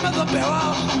bottom of the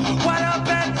barrel. Wide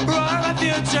open, wrong my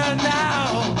future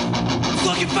now. It's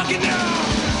looking fucking new. All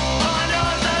I know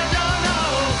is that I don't know.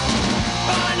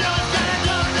 All I know is that I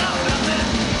don't know nothing.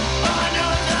 All I know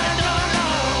is that I don't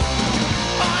know.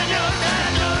 All I know is that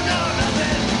I don't know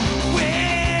nothing. We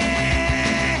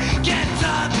get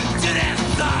up to this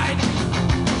side.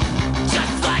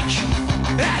 Just like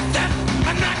as if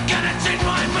I'm not gonna change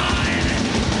my mind.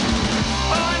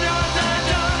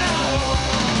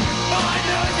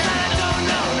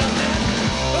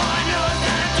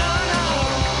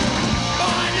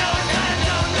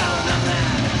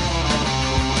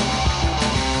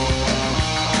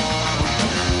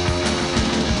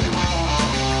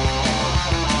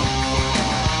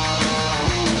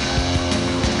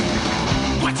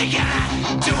 What you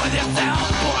gonna do with yourself,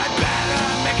 boy? Better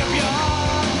make up your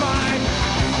mind.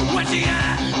 What you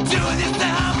gonna do with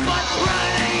yourself, but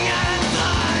running out of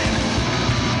time?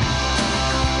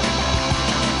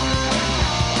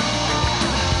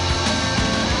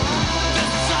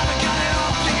 This time I got it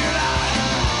all figured out.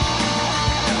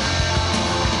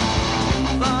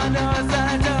 All I know is that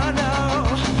I don't know.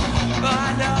 All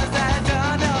I know is that I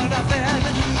don't know nothing.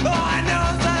 All I know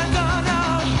is that I don't know.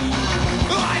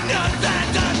 All I know is that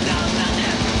I don't know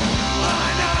nothing. All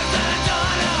I know is that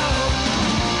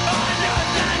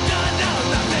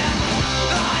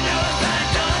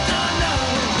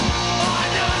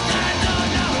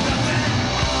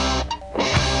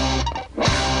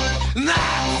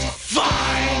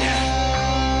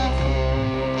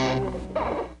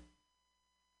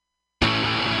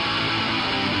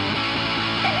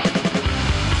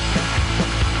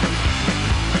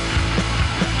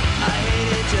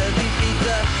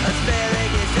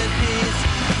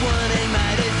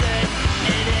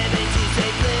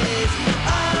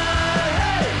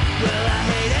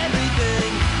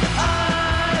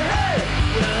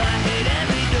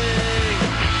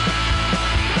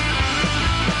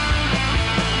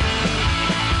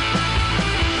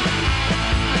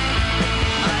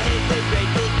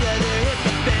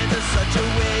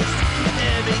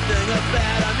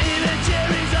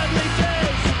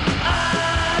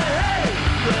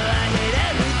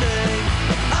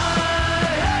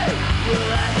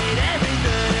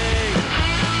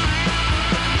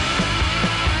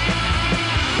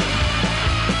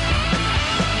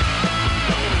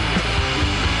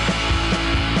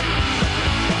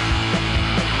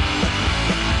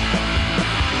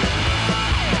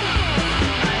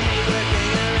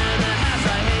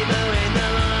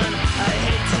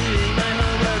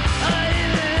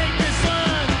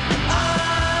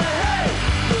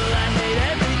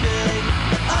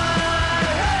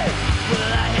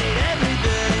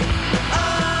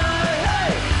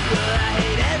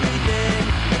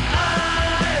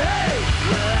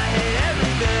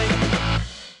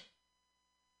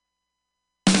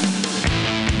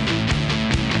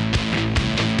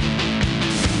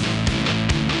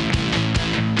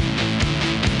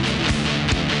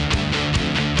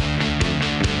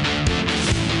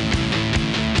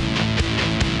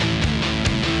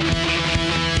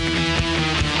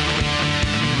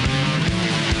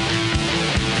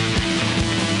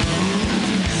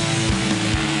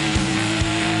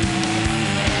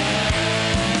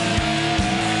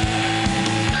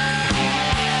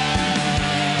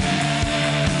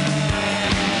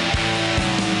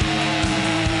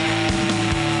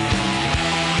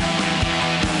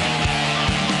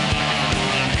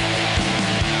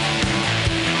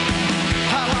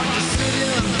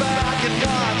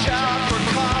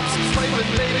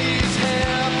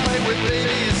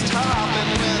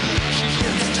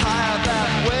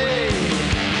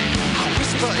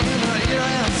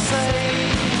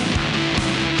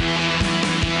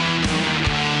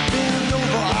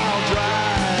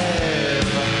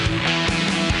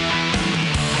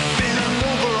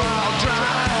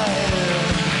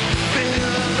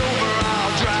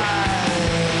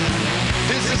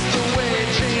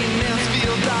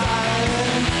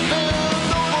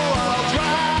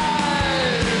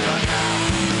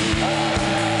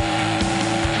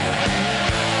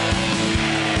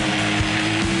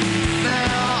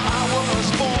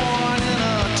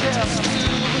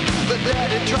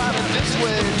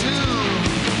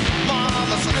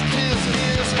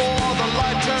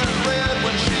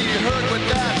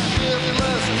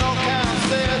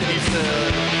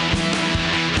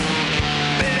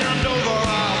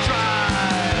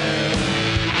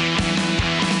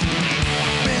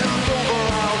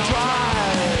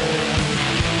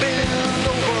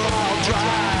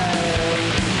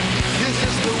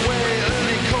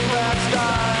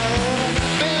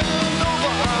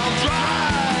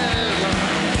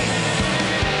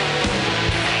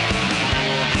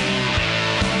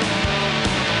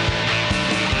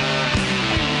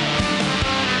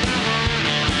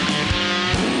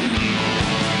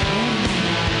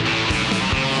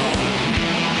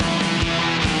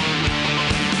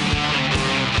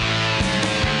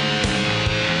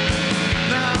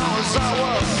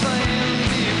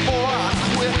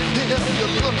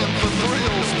looking for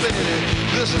thrills, baby.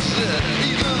 This is it.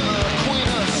 Even the Queen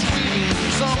of Sweden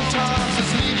sometimes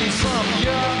is needing some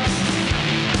yuck.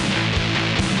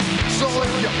 So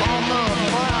if you're on the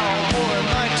prowl for a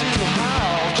night to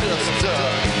howl, just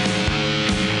duck.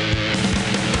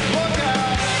 Look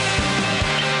out!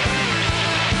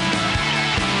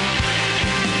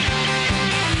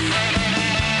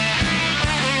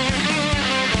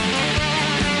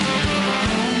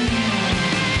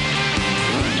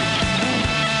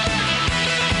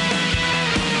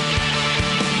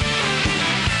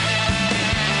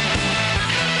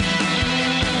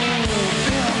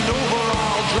 Bend over,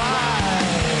 I'll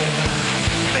drive.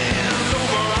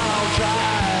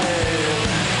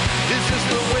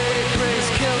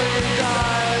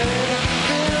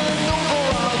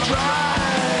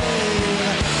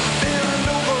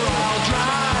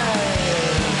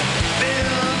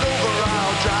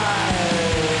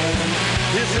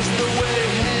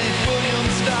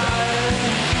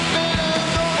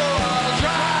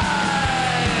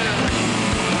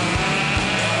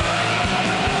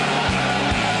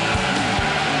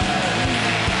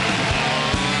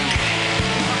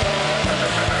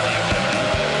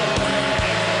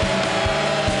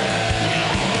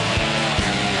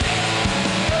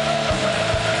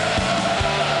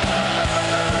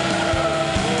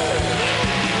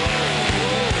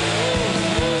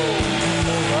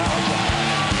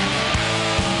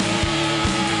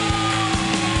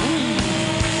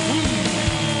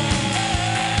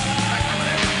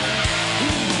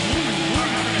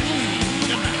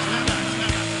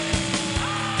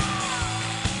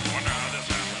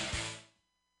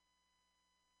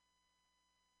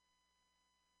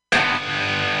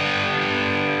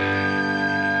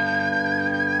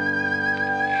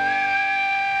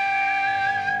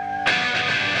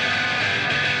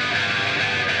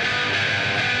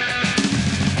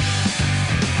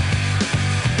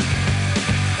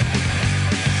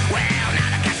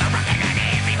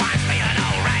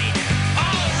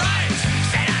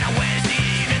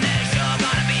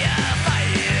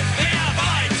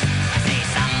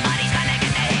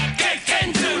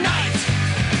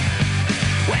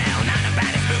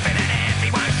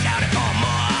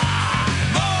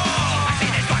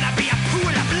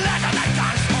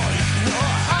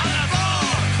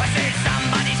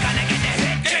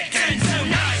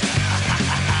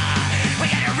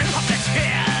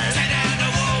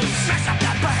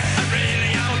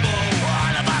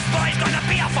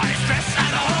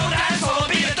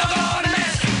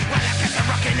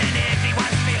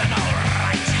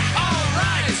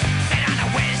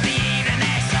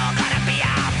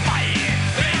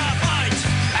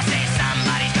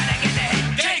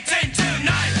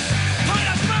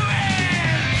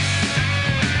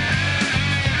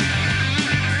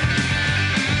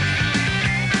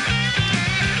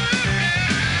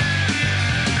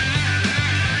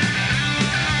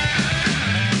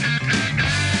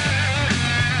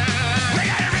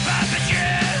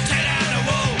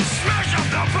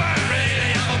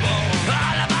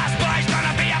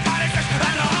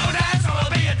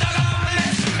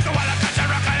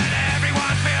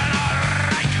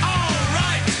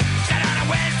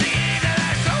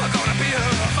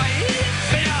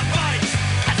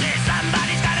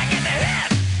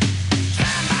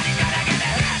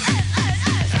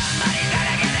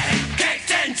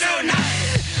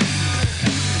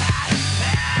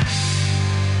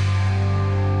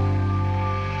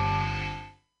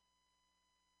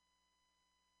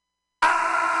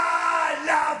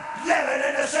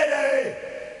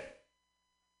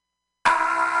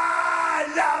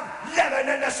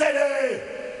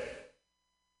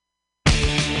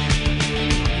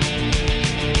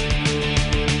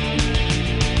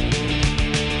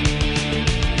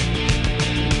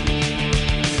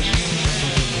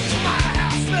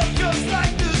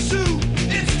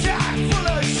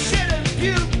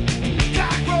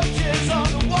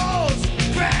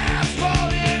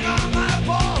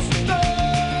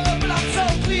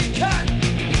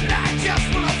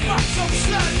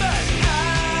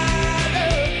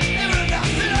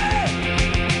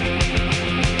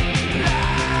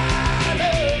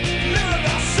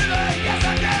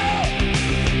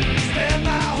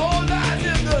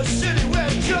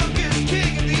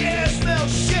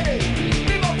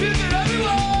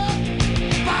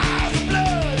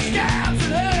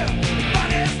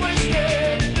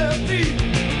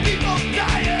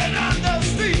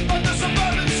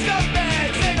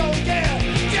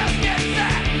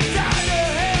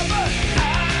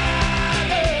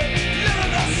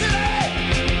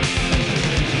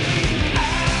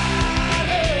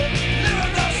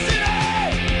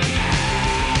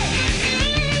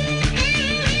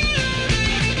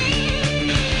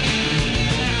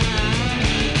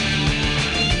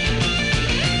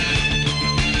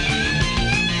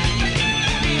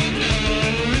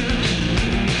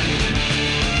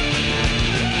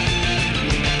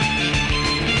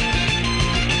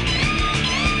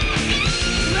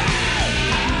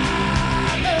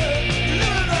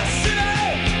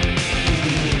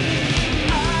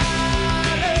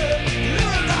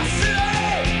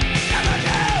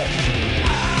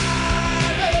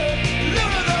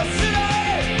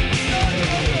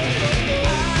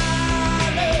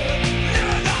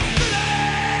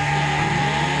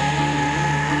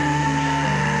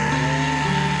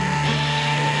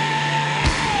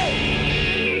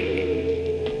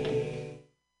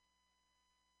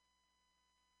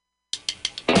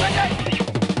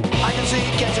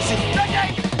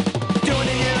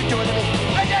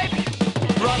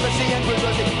 Bureaucracy and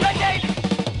bourgeoisie. Red tape!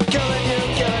 Killing you,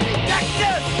 killing me.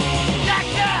 Taxes!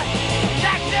 Taxes!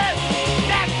 Taxes!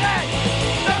 Taxes!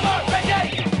 No more red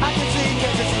tape! I can see,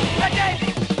 get to see. Red tape!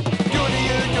 Doing to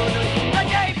you, doing to me. Red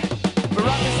tape!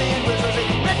 Bureaucracy and bourgeoisie.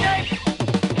 Red tape!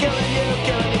 Killing you,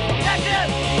 killing me. Taxes!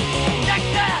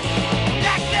 Taxes!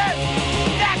 Taxes!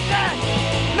 Taxes!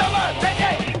 No more red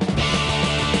tape!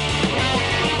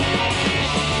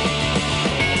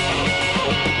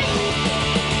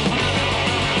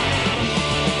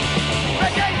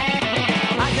 Red tape!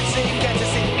 I can see, get to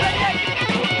see. Red tape!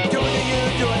 Doing to you,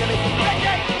 doing to me. Red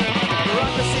tape!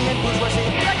 Bureaucracy and bourgeoisie.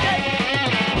 Red tape!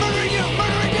 Murdering you,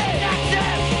 murdering me.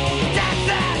 Taxes!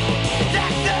 Taxes!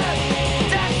 Taxes!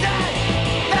 Taxes!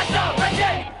 That's all red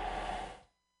tape!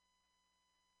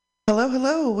 Hello,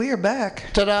 hello. We are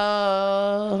back.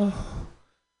 Ta-da!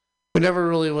 We never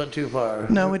really went too far.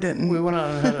 No, we didn't. We went out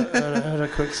and had a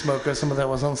quick smoke. Some of that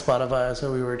was on Spotify,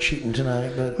 so we were cheating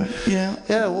tonight. But Yeah.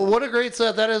 yeah, well, what a great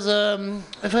set that is.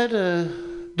 If I had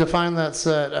to define that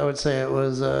set, I would say it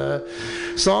was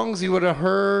songs you would have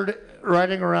heard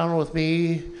riding around with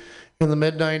me in the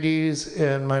mid '90s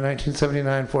in my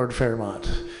 1979 Ford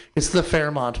Fairmont. It's the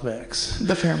Fairmont mix.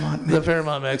 The Fairmont. The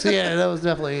Fairmont mix. Yeah, that was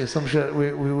definitely some shit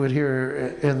we would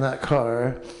hear in that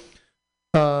car.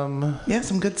 Yeah,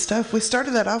 some good stuff. We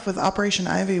started that off with Operation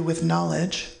Ivy with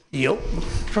Knowledge. Yep.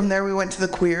 From there, we went to the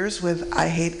Queers with I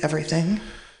Hate Everything.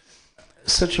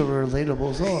 Such a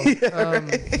relatable song.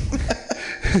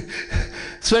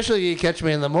 Especially You Catch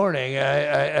Me in the Morning.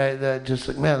 I just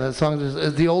like, man, that song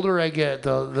just, the older I get,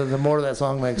 the more that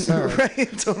song makes sense. Right,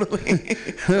 totally.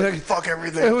 Fuck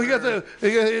everything. And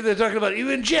they're talking about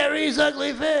even Jerry's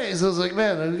ugly face. I was like,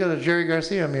 man, we got a Jerry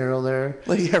Garcia mural there.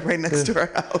 Yeah, right next to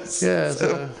our house. Yeah.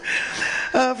 So,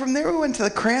 from there, we went to the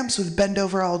Cramps with Bend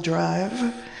Over I'll Drive.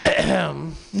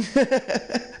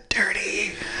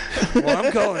 Dirty. Well,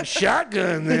 I'm calling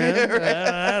shotgun then.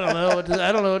 I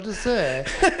don't know what to say.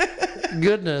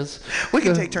 Goodness. We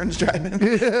can take turns driving.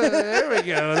 There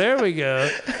we go.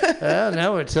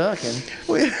 Now we're talking.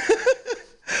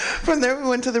 From there, we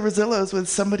went to the Rosillos with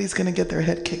Somebody's Gonna Get Their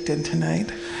Head Kicked In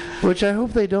Tonight. Which I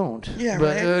hope they don't. Yeah,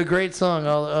 but, right. Great song,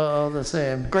 all the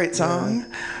same. Great song.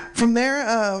 Yeah. From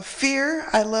there, Fear,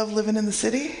 I Love Living in the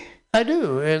City. I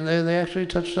do, and they actually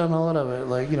touched on a lot of it,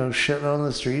 like, shitting on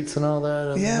the streets and all that.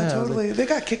 And, yeah, totally. Like, they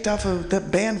got kicked off of the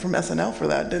band from SNL for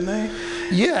that, didn't they?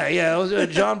 Yeah. It was,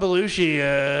 John Belushi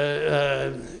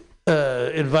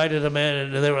invited them in,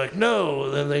 and they were like,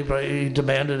 no. Then he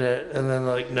demanded it, and then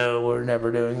like, no, we're never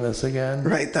doing this again.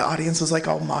 Right. The audience was like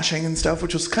all moshing and stuff,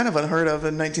 which was kind of unheard of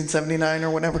in 1979 or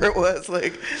whenever it was.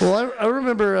 Like, well, I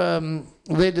remember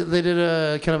they did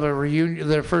a kind of a reunion,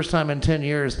 their first time in 10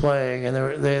 years playing,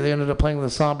 and they ended up playing the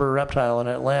Somber Reptile in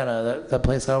Atlanta, that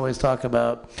place I always talk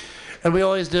about. And we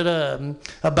always did a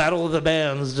battle of the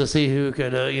bands to see who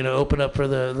could, open up for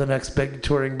the next big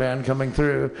touring band coming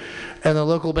through. And the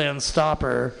local band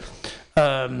Stopper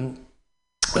got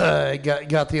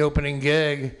the opening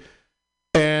gig,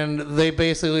 and they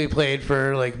basically played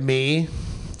for like me.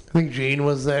 I think Gene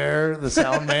was there, the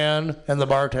sound man, and the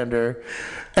bartender.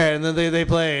 And then they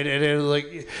played, and it was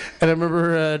like, and I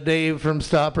remember Dave from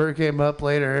Stopper came up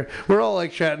later. We're all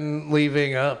like chatting,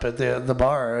 leaving up at the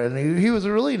bar, and he was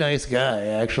a really nice guy,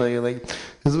 actually. Like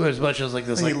as much as like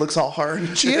this, he looks all hard.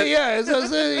 And shit. Yeah.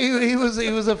 He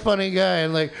was a funny guy,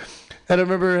 and like. And I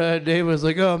remember Dave was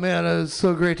like, "Oh man, it was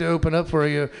so great to open up for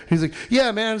you." He's like,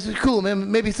 "Yeah, man, it's cool,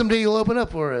 man. Maybe someday you'll open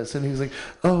up for us." And he was like,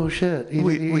 "Oh shit,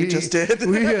 we just did."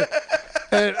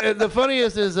 And the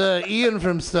funniest is Ian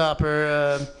from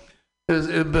Stopper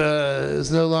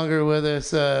is no longer with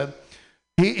us.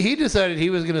 He decided he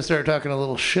was going to start talking a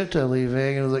little shit to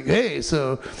Leaving, and was like, "Hey,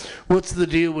 so what's the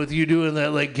deal with you doing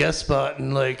that like guest spot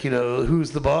and like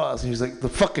who's the boss?" And he's like, "The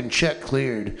fucking check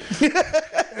cleared."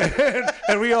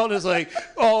 And we all just like,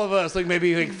 all of us, like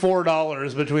maybe like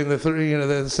 $4 between the three,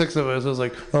 the six of us. I was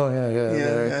like, "Oh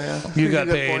yeah. You got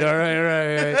paid. All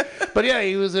right. But yeah,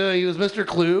 he was Mr.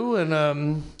 Clue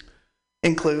and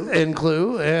in Clue,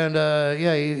 and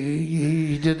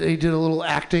he did a little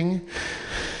acting.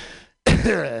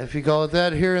 If you call it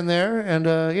that, here and there, and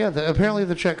apparently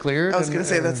the check cleared. I was going to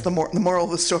say that's the moral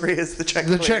of the story is the check.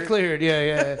 The check cleared,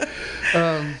 yeah.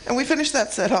 And we finished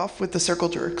that set off with the Circle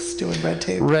Jerks doing Red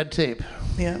Tape. Red Tape.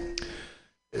 Yeah.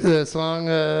 The song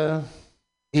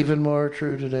even more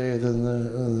true today than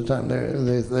the time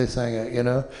they sang it.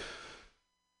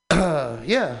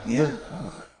 Yeah.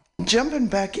 Jumping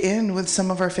back in with some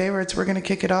of our favorites, we're going to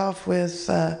kick it off with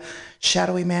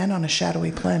Shadowy Man on a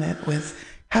Shadowy Planet with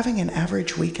having an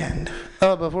average weekend.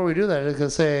 Oh, before we do that, I was going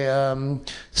to say,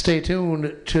 stay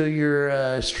tuned to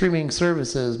your streaming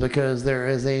services because there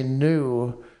is a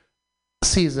new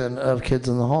season of Kids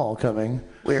in the Hall coming.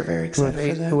 We're very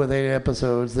excited for that. With 8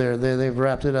 episodes. They've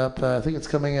wrapped it up. I think it's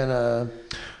coming in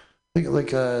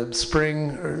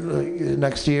spring or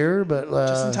next year, but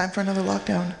just in time for another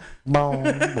lockdown.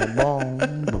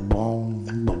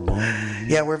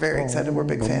 Yeah, we're very excited. We're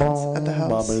big fans at the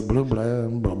house.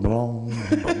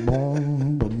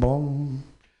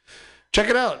 Check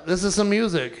it out. This is some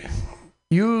music.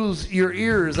 Use your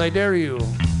ears, I dare you.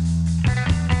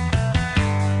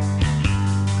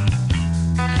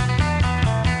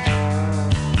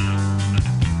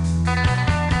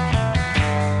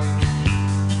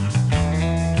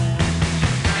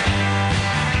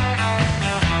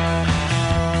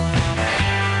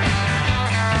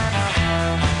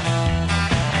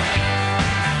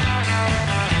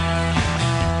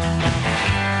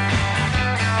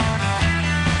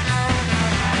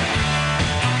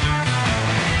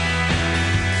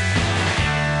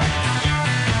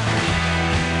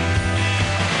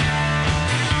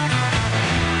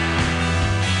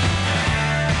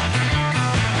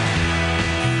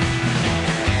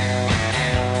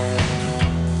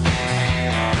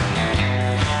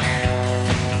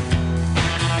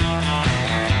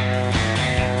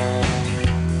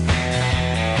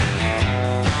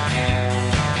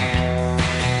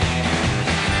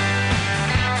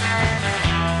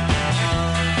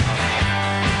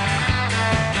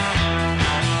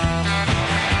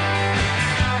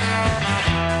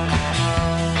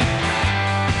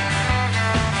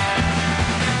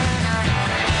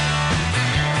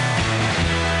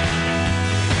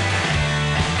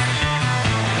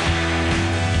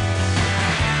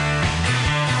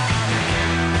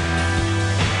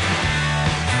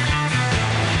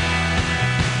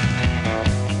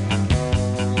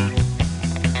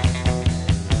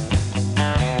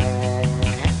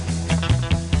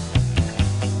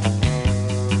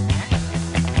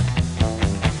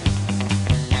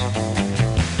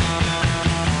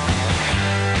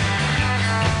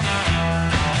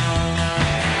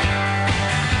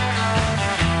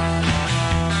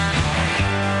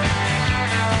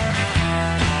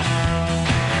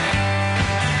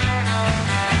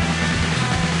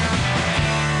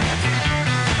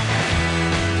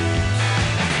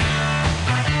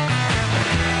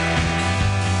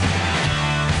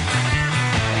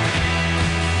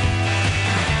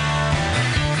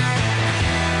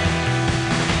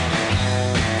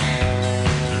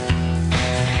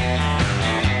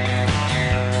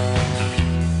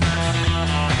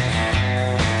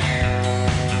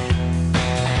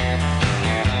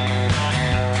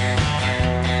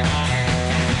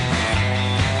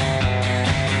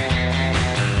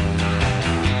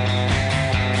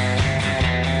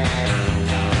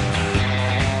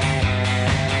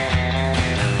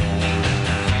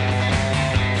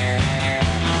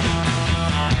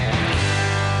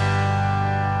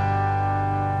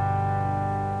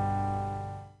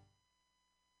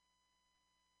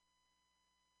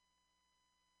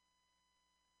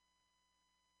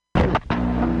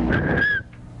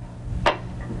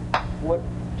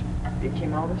 It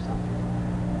came out or something?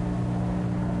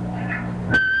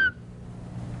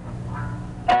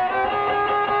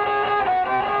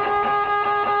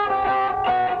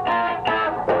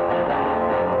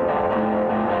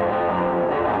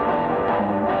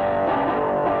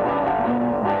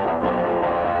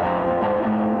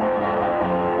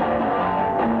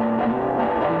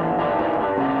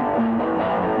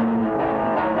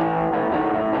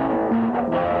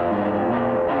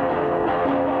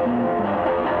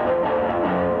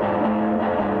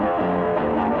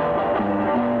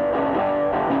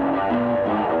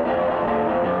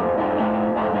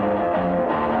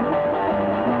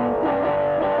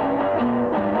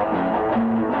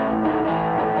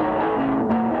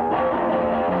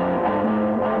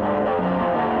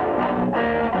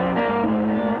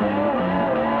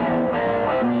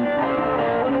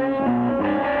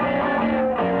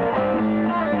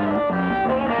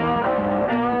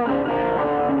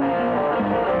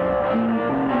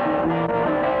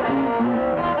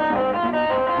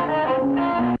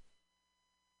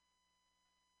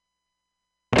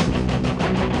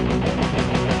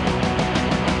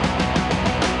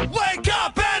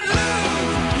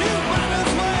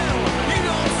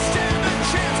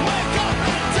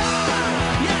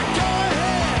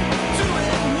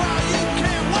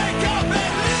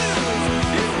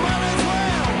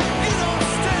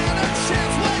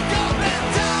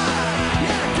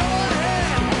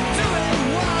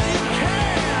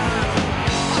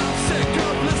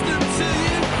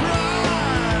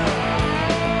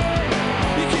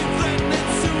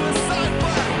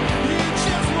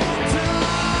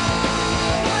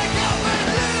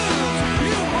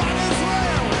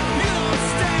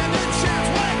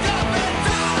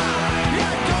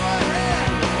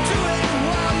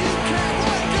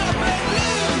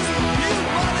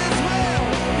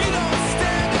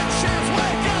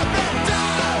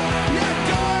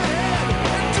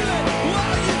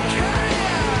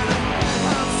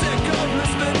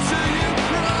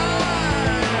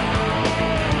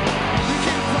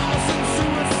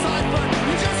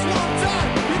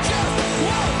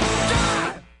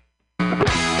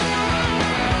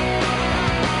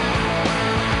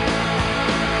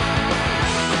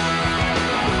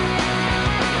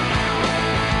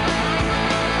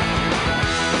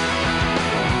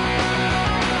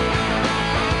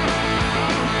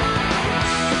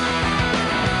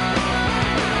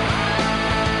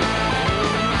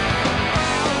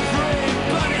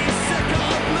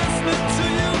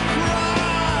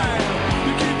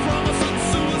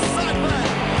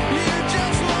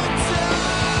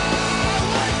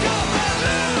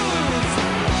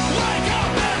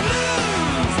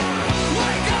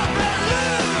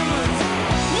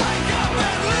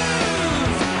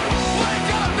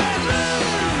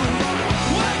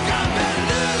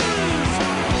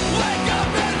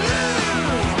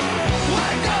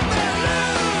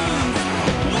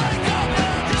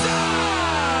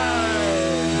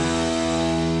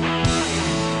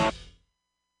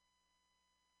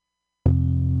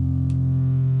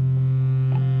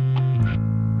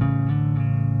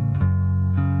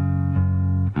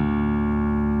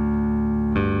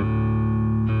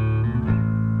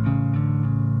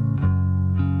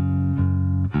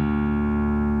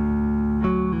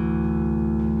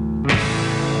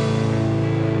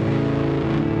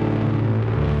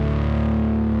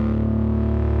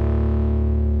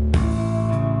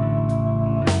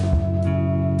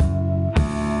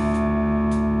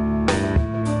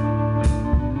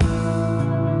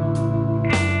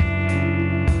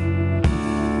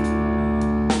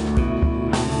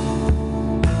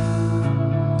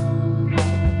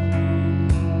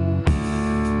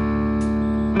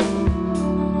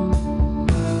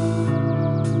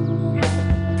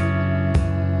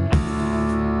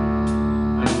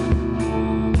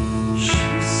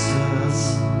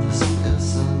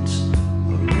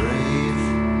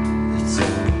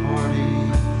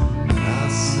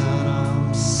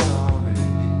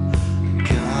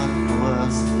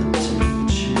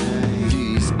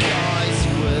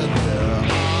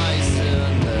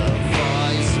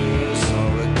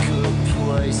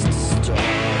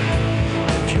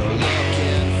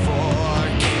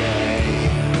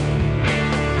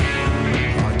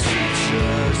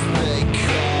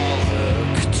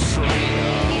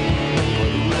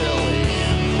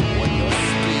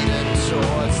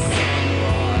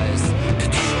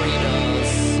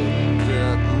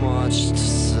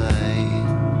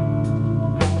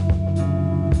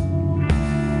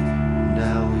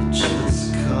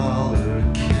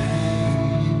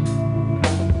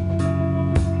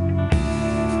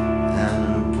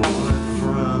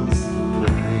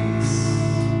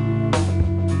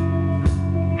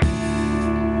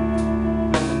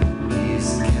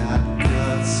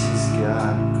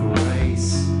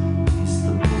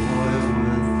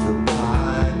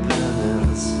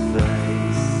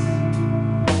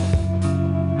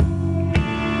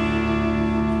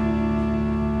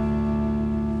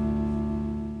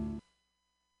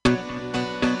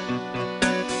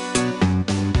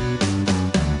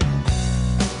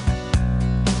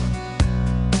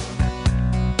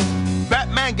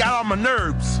 my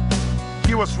nerves.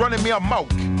 He was running me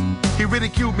amok. He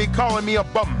ridiculed me, calling me a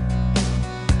bum.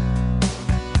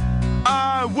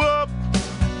 I whooped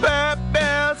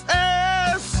Batman's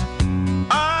ass.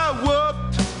 I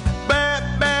whooped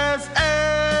Batman's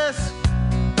ass.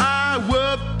 I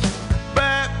whooped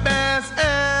Batman's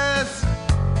ass.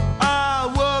 I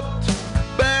whooped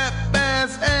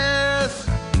Batman's ass.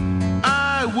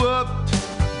 I whooped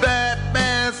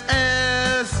Batman's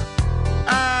ass.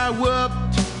 I whooped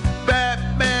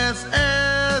Batman's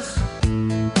ass.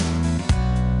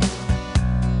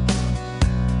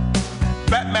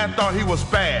 Batman thought he was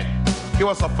bad. He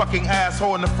was a fucking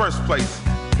asshole in the first place.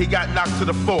 He got knocked to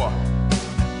the floor.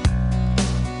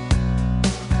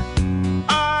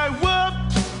 I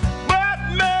whooped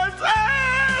Batman's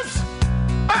ass.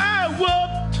 I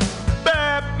whooped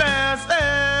Batman's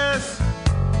ass.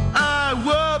 I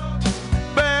whooped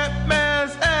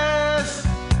Batman's ass.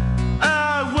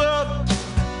 I whooped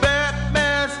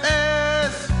Batman's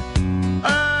ass.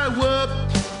 I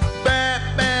whooped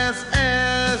Batman's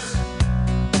ass.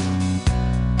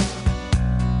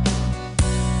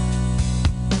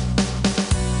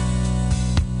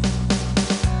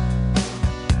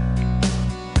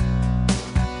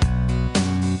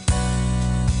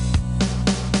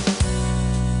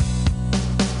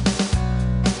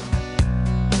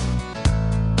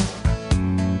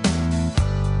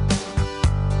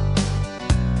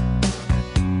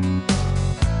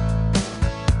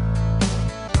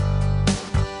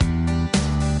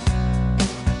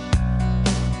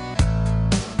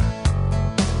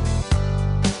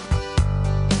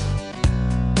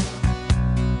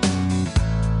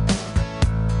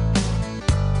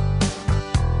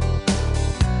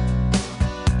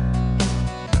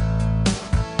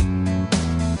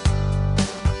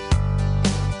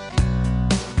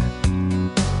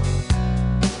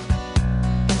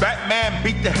 Batman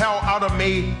beat the hell out of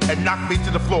me and knocked me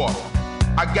to the floor.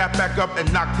 I got back up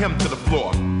and knocked him to the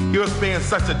floor. He was being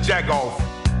such a jagoff.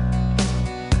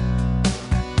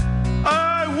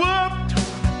 I whooped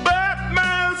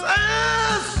Batman's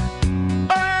ass.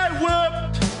 I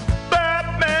whooped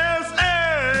Batman's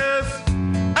ass.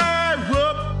 I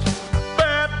whooped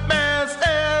Batman's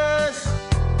ass.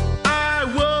 I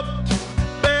whooped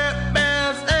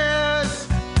Batman's ass.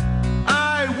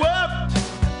 I whooped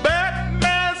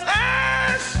Batman's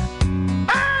ass.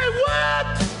 I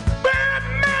whooped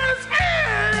Batman's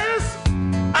ass.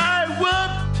 I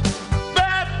whooped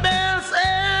Batman's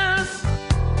ass.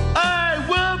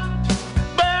 I whooped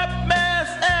Batman's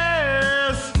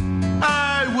ass.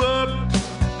 I whooped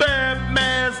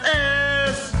Batman's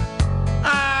ass.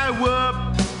 I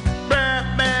whooped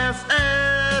Batman's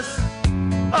ass.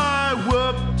 I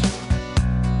whooped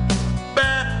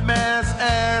Batman's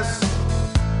ass.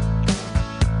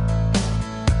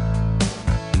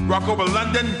 Rock over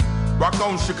London, rock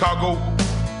on Chicago.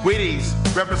 Wheaties,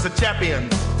 represent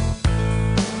champions.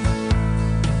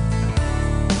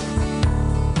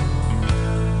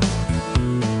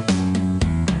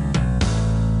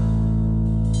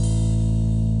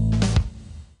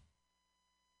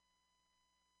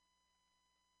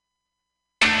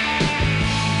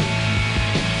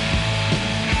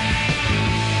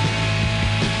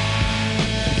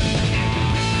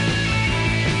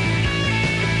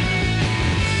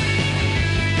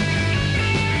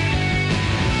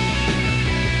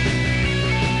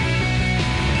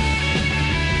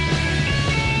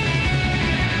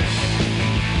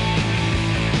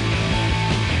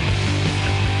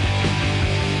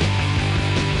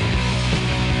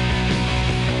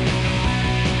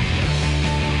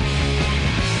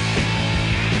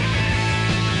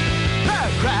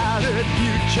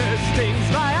 future stings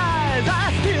my eyes. I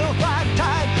still find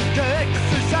time to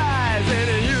exercise in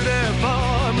a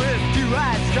uniform with 2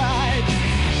 white stripes.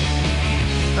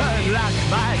 Unlock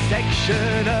my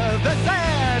section of the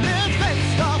sand. It's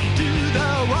fenced off to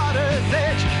the water's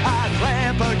edge. I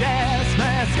clamp a gas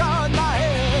mask on my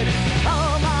head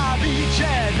on my beach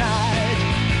at night.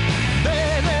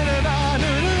 Bathing in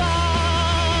under the light.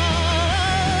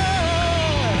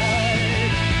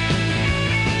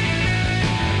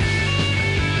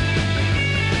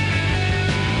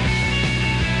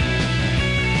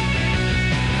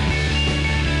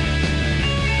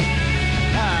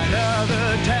 Another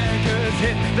tanker's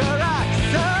hit the rocks,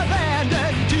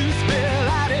 abandoned to spill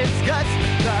out its guts.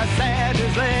 The sand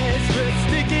is laced with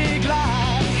sticky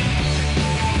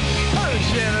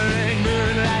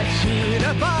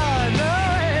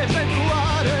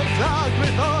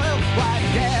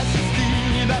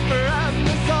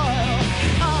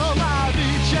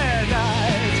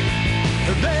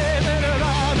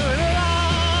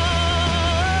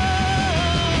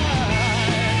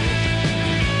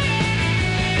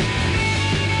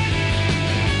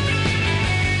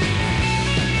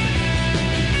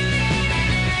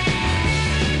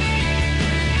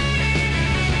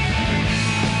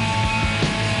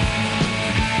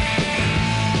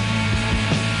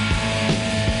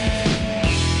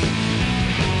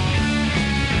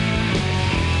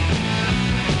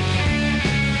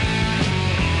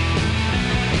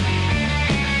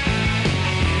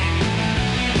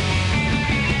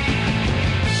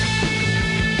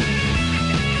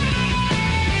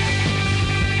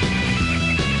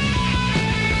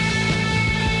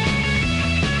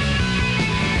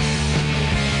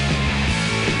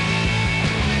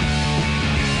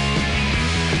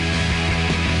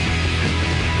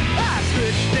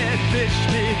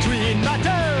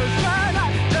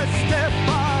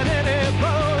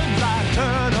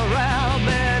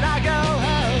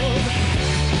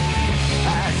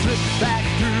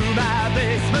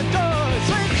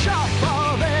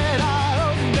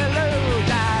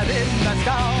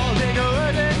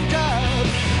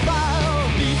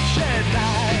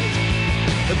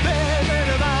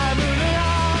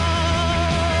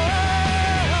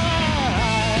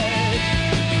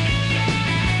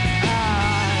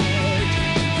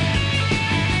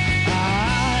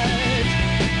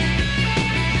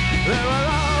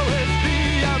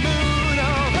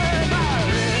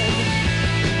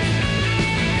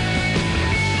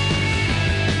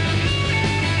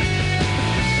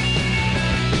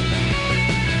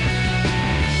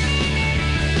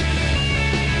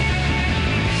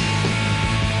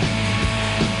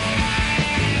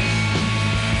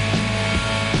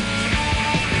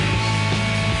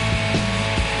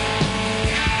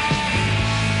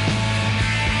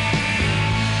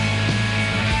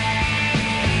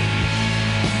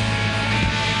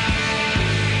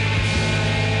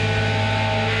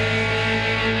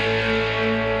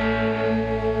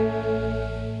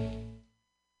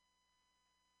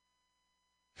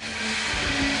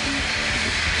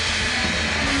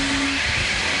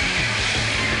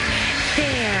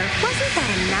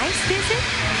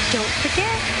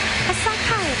forget, a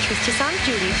psychiatrist is on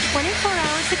duty 24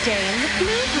 hours a day in the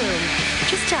blue room,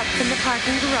 just up in the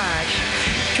parking garage.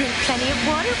 Drink plenty of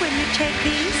water when you take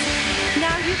these.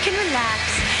 Now you can relax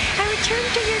and return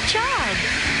to your job.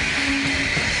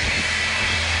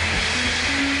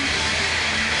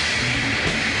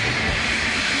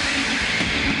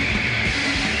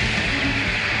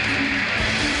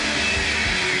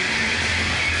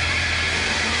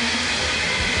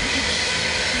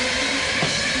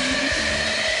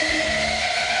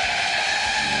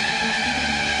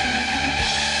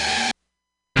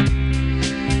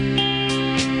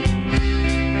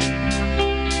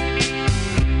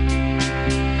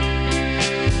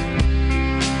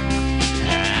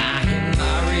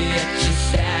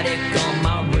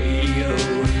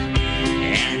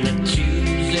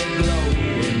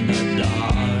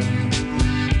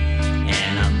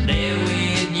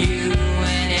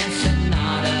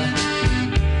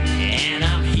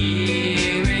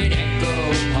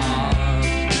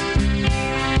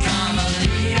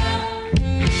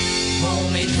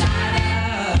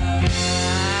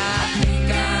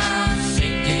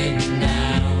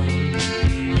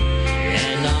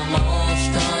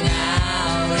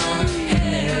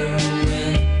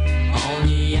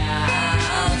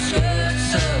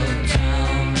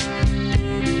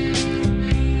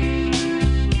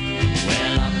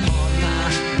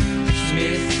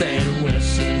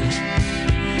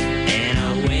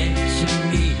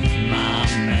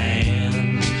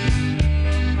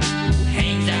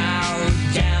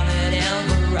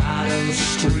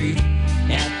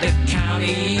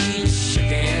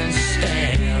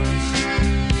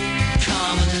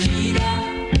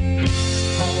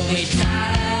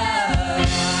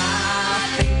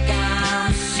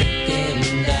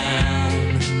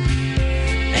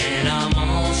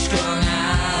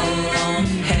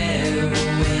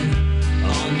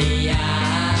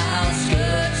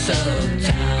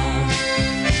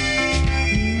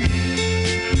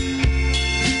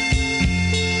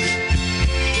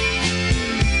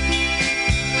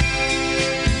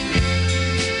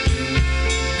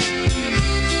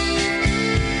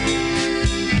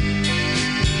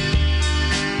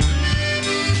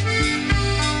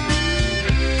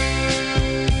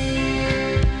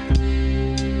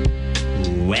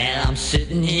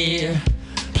 Sitting here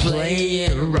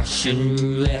playing Russian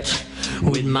roulette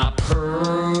with my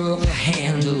pearl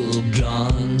handle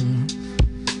gun.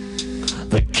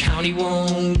 The county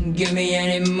won't give me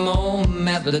any more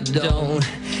methadone,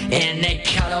 and they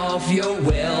cut off your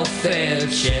welfare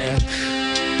check.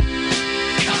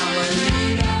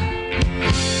 Carmelita,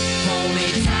 hold me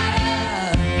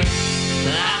tighter.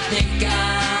 I think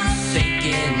I'm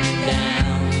sinking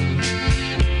down,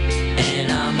 and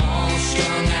I'm all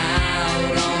strung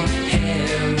out on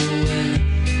heroin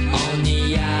on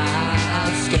the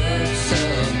outskirts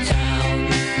of town.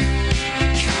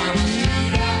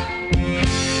 Carmelita,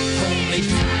 hold me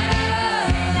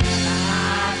tighter.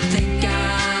 I think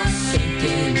I'm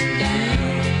sinking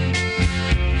down,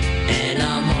 and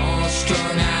I'm all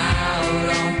strung out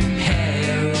on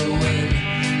heroin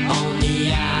on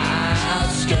the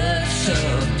outskirts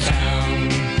of town.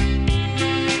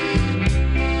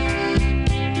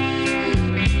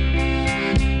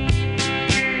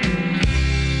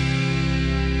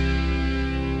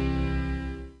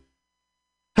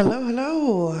 Hello,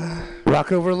 hello.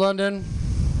 Rock over London.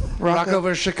 Rock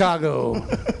over Chicago.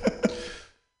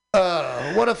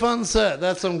 What a fun set.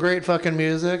 That's some great fucking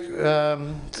music.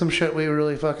 Some shit we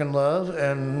really fucking love,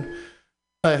 and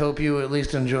I hope you at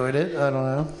least enjoyed it. I don't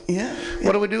know. Yeah.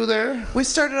 What do we do there? We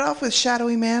started off with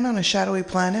Shadowy Man on a Shadowy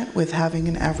Planet with Having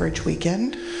an Average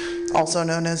Weekend, also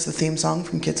known as the theme song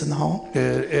from Kids in the Hall.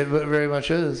 It very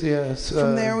much is, yes.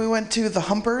 From there we went to The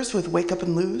Humpers with Wake Up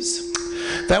and Lose.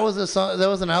 That was a song. That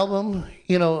was an album.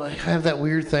 You know, I have that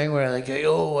weird thing where I like,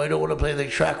 oh, I don't want to play the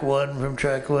track one from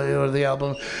track one or the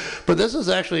album, but this is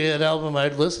actually an album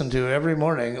I'd listen to every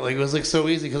morning. Like it was like so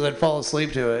easy because I'd fall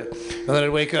asleep to it, and then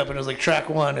I'd wake up and it was like track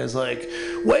one is like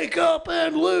Wake Up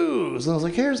and Lose, and I was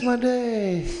like, here's my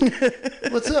day.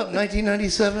 What's up,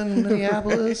 1997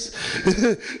 Minneapolis?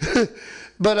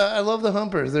 But I love the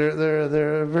Humpers. They're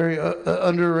a very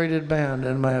underrated band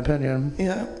in my opinion.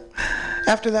 Yeah.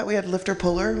 After that, we had Lifter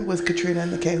Puller with Katrina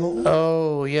and the K-Hole.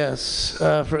 Oh yes,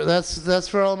 that's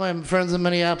for all my friends in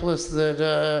Minneapolis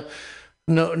that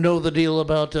know the deal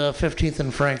about 15th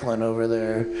and Franklin over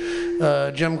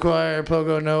there. Jim Choir,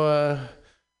 Pogo Noah.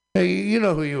 Hey, you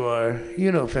know who you are.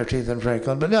 You know 15th and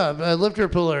Franklin. But no, Lifter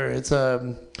Puller. It's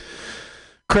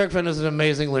Craig Finn is an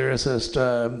amazing lyricist.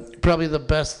 Probably the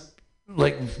best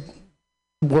like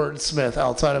wordsmith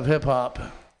outside of hip hop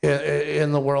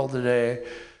in the world today.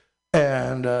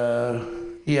 And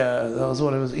yeah, that was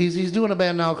what it was. He's doing a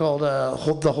band now called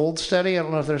The Hold Steady. I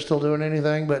don't know if they're still doing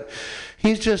anything, but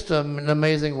he's just an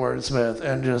amazing wordsmith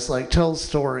and just like tells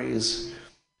stories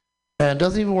and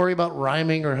doesn't even worry about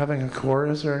rhyming or having a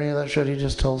chorus or any of that shit. He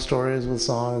just tells stories with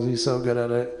songs. He's so good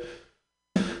at it.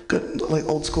 Good, like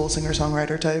old school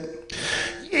singer-songwriter type.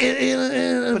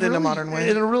 But in a modern way.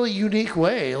 In a really unique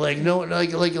way. Like no,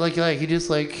 like he just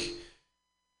like.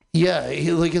 Yeah,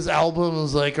 like his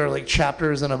albums are like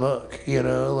chapters in a book, you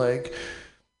know, like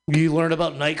you learn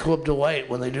about Nightclub Dwight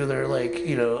when they do their like,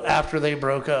 you know, after they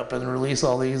broke up and release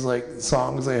all these like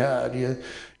songs they had,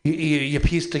 you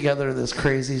piece together this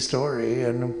crazy story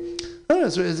and I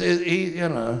don't know, you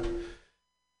know,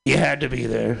 you had to be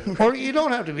there or you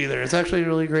don't have to be there. It's actually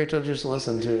really great to just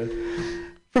listen to.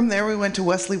 From there we went to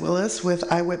Wesley Willis with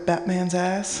I Whip Batman's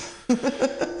Ass.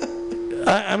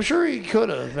 I'm sure he could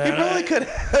have, man. He probably could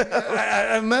have.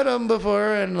 I've met him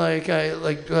before, and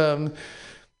I'm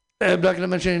not going to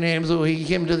mention any names, but he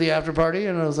came to the after party,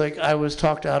 and I was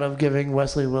talked out of giving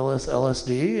Wesley Willis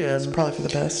LSD, and it's probably for the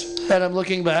best. And I'm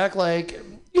looking back, like,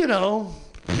 you know,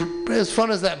 as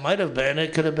fun as that might have been,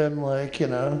 it could have been like, you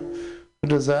know, a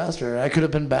disaster. I could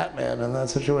have been Batman in that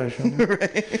situation.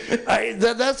 Right.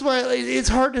 That's why it's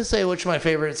hard to say which my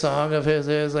favorite song of his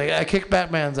is. Like, I Kick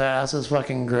Batman's Ass is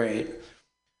fucking great.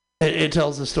 It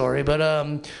tells the story,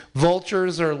 but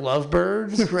vultures or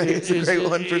lovebirds. Right, it's a great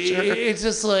one for sure. It's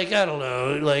just like, I don't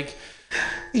know, like,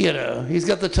 you know, he's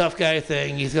got the tough guy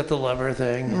thing, he's got the lover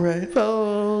thing. Right.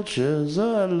 Vultures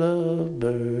are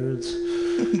lovebirds.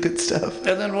 Good stuff.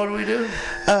 And then what do we do?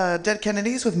 Dead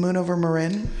Kennedys with Moon Over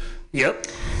Marin. Yep.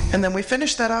 And then we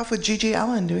finished that off with Gigi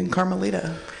Allen doing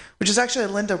Carmelita, which is actually a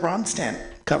Linda Ronstadt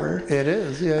cover. It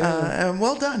is, yeah. And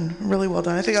well done, really well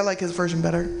done. I think I like his version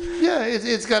better. Yeah,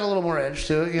 it's got a little more edge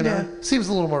to it, you know. Yeah. Seems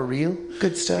a little more real.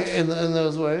 Good stuff. In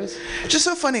those ways. Just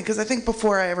so funny, because I think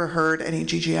before I ever heard any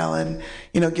Gigi Allen,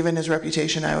 you know, given his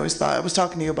reputation, I always thought, I was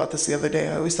talking to you about this the other day,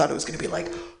 I always thought it was going to be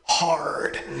like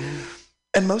hard.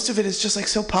 And most of it is just like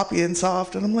so poppy and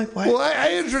soft, and I'm like, why? Well,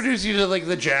 I introduced you to like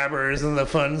the jabbers and the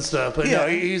fun stuff, but no,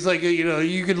 he's like, you know,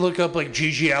 you could look up like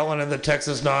Gigi Allen and the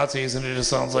Texas Nazis, and it just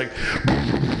sounds like,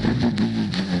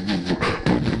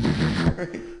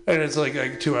 and it's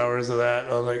like 2 hours of that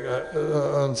on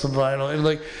on some vinyl, and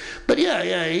like, but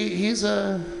yeah, he's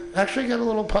actually got a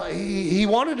little. He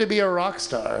wanted to be a rock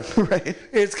star, right?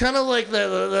 It's kind of like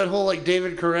that whole like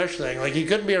David Koresh thing. Like he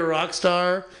couldn't be a rock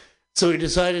star. So he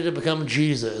decided to become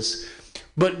Jesus.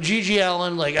 But Gigi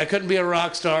Allen, like, I couldn't be a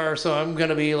rock star, so I'm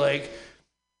going to be like,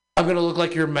 I'm going to look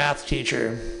like your math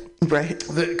teacher. Right.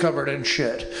 That covered in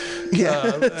shit.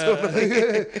 Yeah,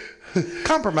 totally.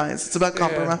 Compromise. It's about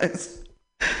compromise.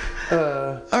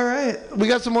 All right. We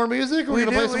got some more music? We're going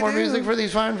to play some more music for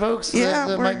these fine folks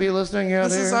that might be listening out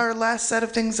here. This is our last set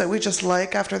of things that we just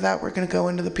like. After that, we're going to go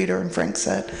into the Peter and Frank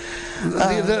set.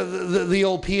 The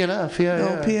old PNF, yeah. The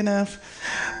old PNF.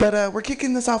 But we're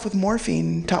kicking this off with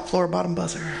Morphine, Top Floor, Bottom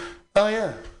Buzzer. Oh,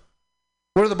 yeah.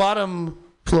 We're the bottom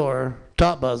floor,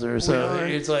 top buzzer, so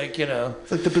it's like, you know.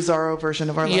 It's like the Bizarro version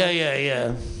of our life.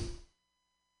 Yeah.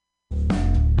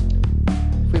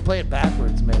 If we play it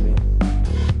backwards, maybe.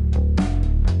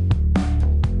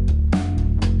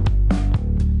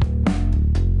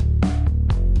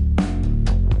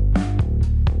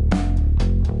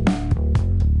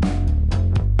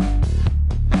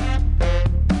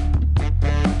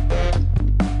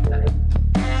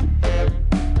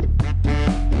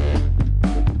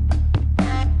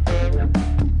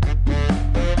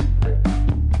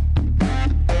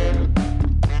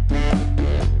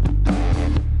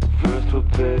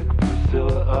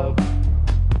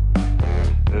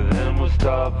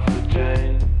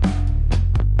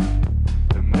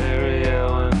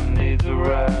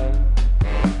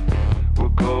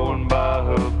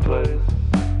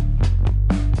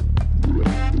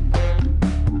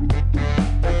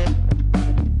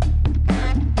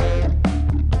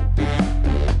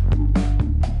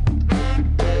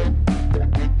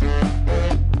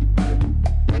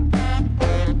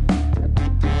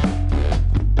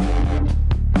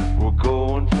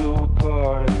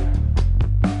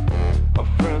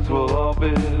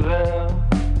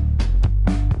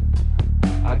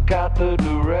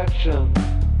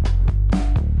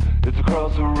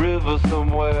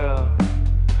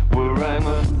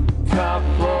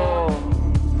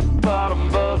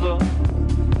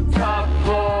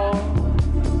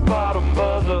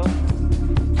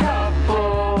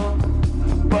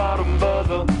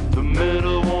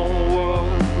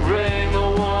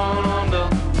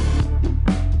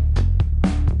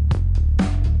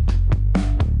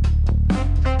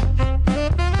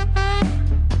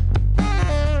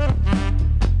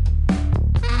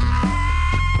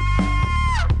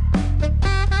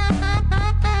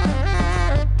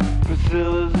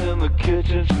 the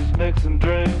kitchen, she's mixing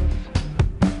drinks.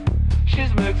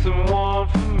 She's mixing one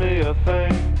for me, I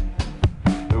think.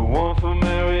 One for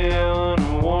Mary Ellen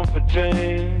and one for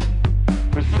Jane.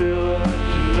 Priscilla,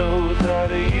 she knows how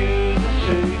to use a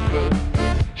shaker.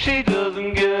 She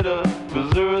doesn't get up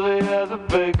as early as a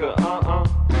baker,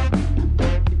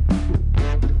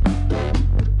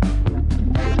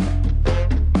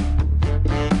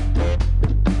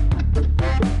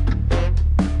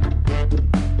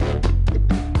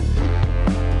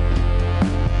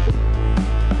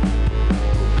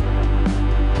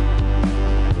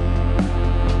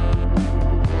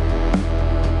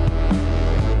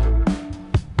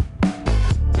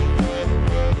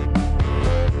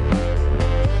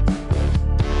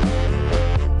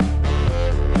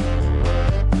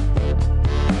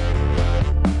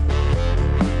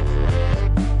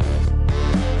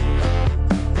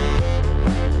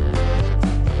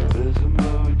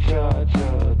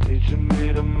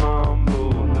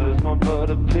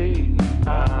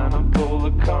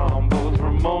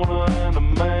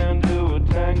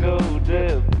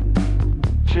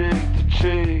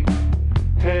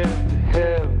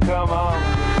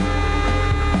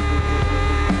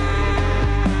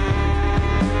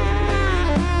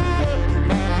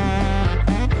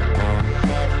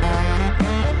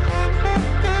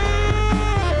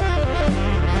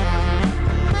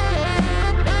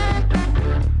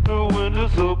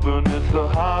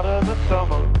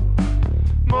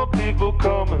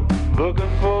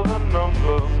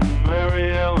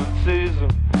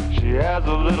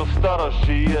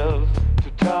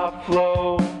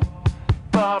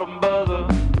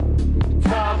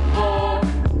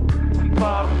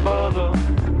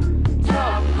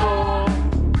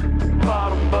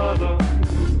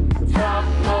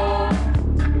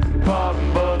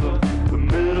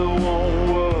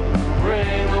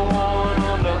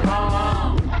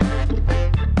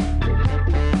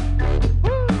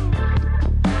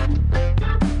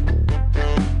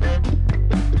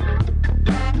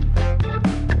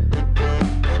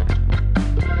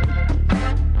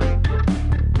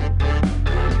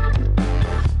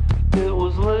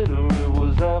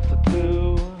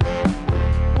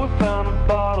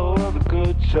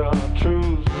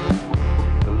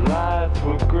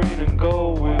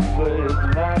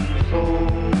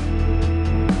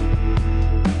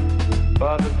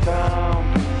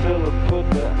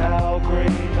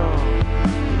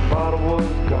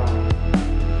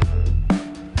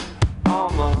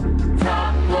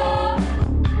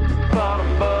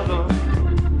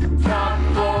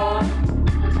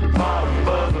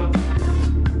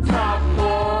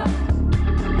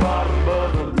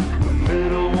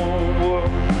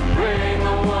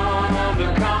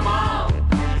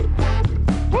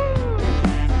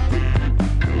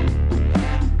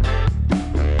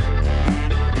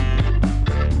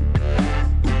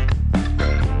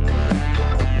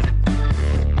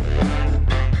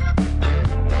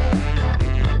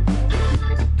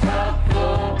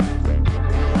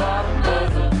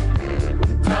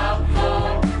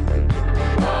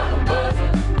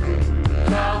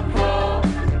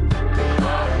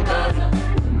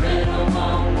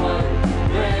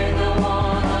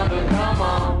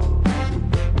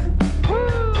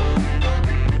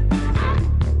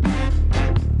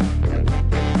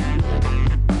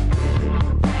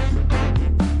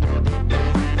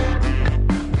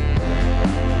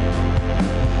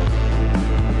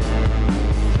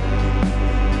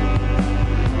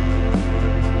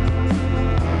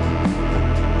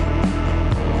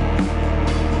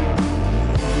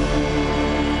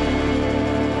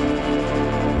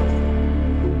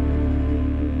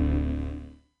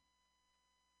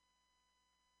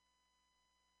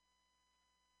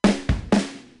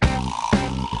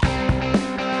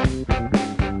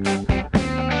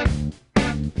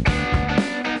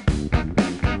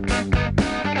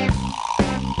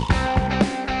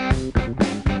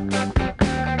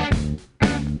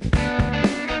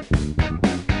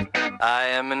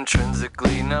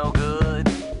 intrinsically no good.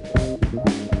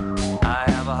 I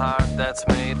have a heart that's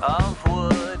made of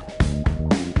wood,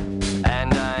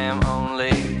 and I am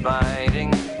only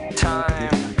biding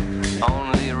time,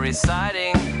 only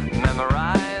reciting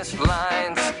memorized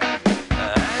lines,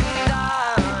 and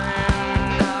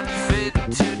I'm not fit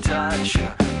to touch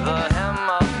the hem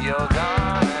of your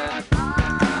garment.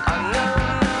 I'm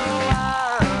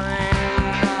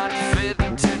not fit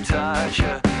to touch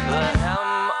the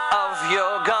hem of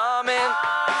your garment.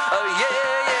 Oh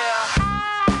yeah, yeah.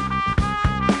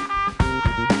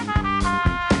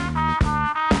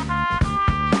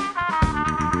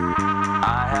 I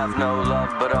have no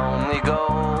love but only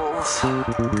goals.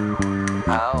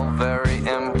 How very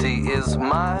empty is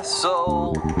my soul.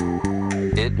 soul.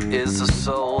 It is a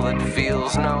soul that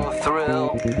feels no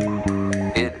thrill.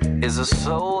 It is a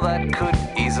soul that could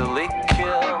easily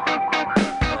kill.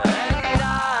 And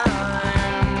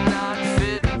I'm not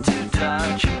fit to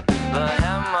touch the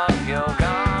hem of your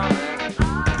garment.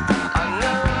 I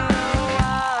know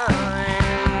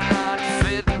I'm not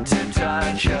fit to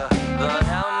touch the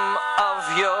hem of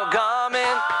your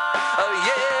garment. Oh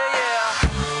yeah, yeah.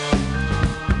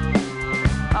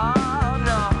 Oh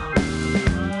no.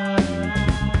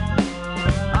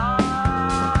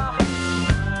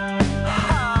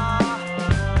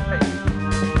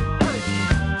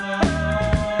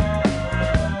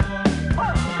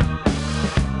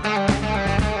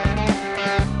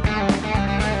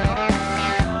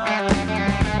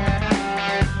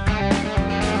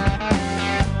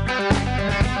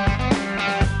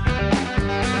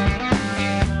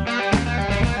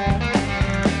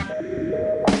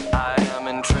 I am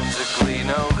intrinsically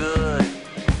no good.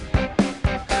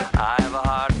 I have a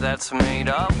heart that's made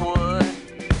of wood,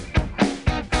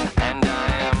 and I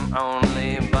am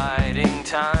only biding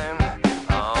time,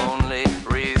 only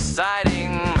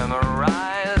reciting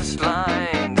memorized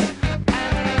lines.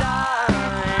 And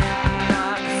I'm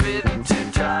not fit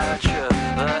to touch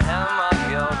the hem of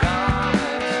your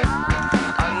garment.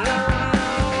 I know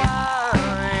I'm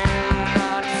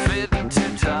not fit to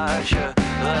touch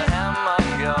the hem of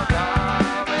your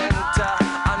garment.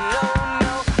 I know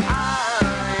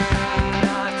I'm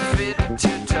not fit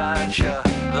to touch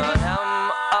the hem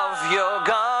of your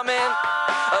garment.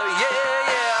 Oh yeah,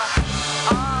 yeah.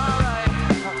 Alright.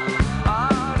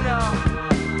 Oh no.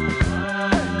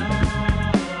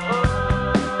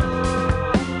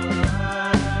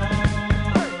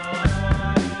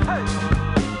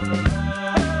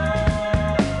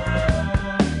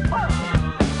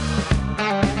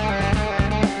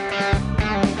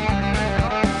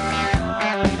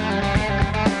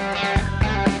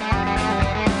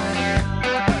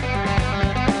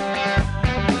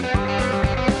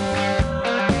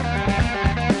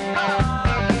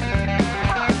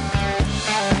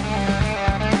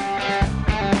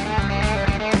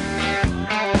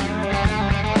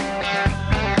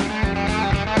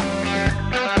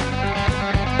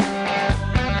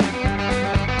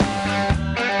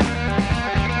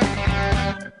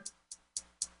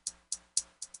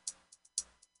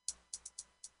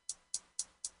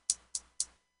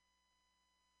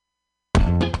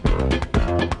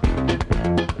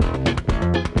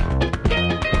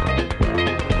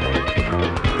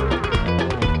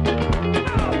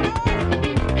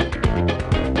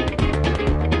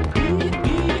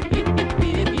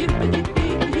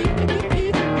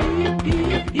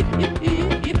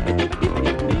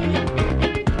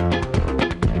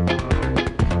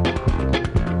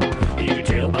 You can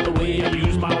tell by the way I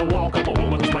use my walk, I'm a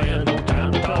woman's man, no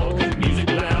time to talk. Music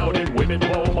loud and women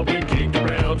warm, I've been kicked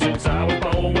around since I was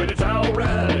born. But it's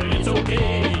alright, it's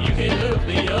okay, you can look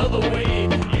the other way.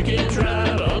 You can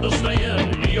try to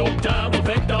understand New York Times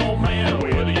effect on man.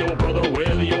 Whether your brother,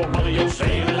 whether your mother, you're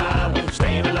staying alive,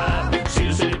 staying alive. See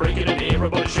the city breaking and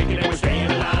everybody shaking and we're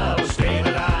staying alive, staying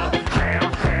alive.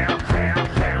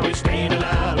 How, we're staying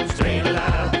alive, staying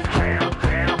alive.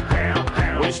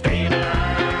 How, we're staying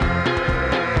alive.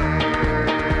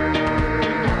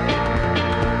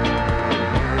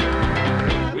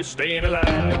 We're staying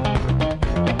alive.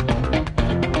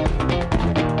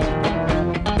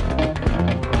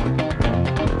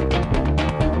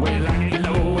 Well, I get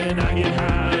low and I get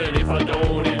high, and if I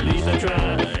don't, at least I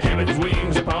try. Heaven's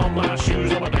wings upon my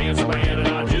shoes, I'm a dancer man, and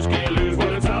I just can't lose.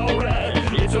 Well, it's alright,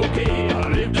 it's okay, I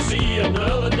live to see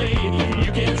another day.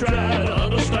 You can try to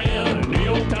understand New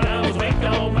York Times effect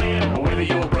on man. Whether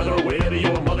your brother, whether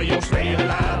your mother, you're staying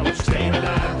alive, staying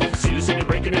alive. See the city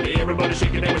breaking and everybody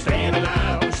shaking and we're staying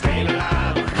alive, staying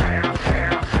alive.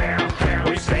 How,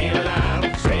 we're staying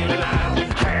alive, staying alive.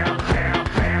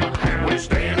 How, we're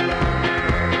staying alive.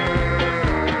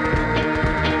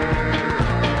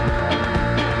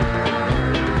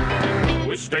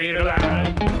 We're staying alive.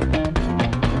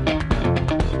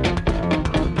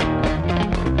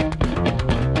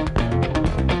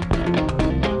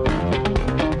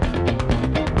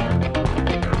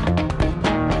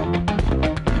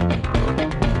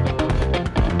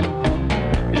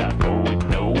 Not going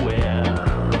nowhere.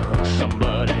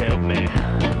 Somebody help me.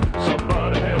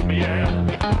 Somebody help me out.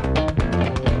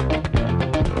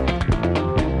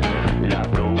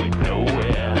 Not going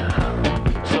nowhere.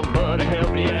 Somebody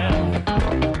help me out.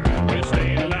 We're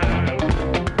staying alive.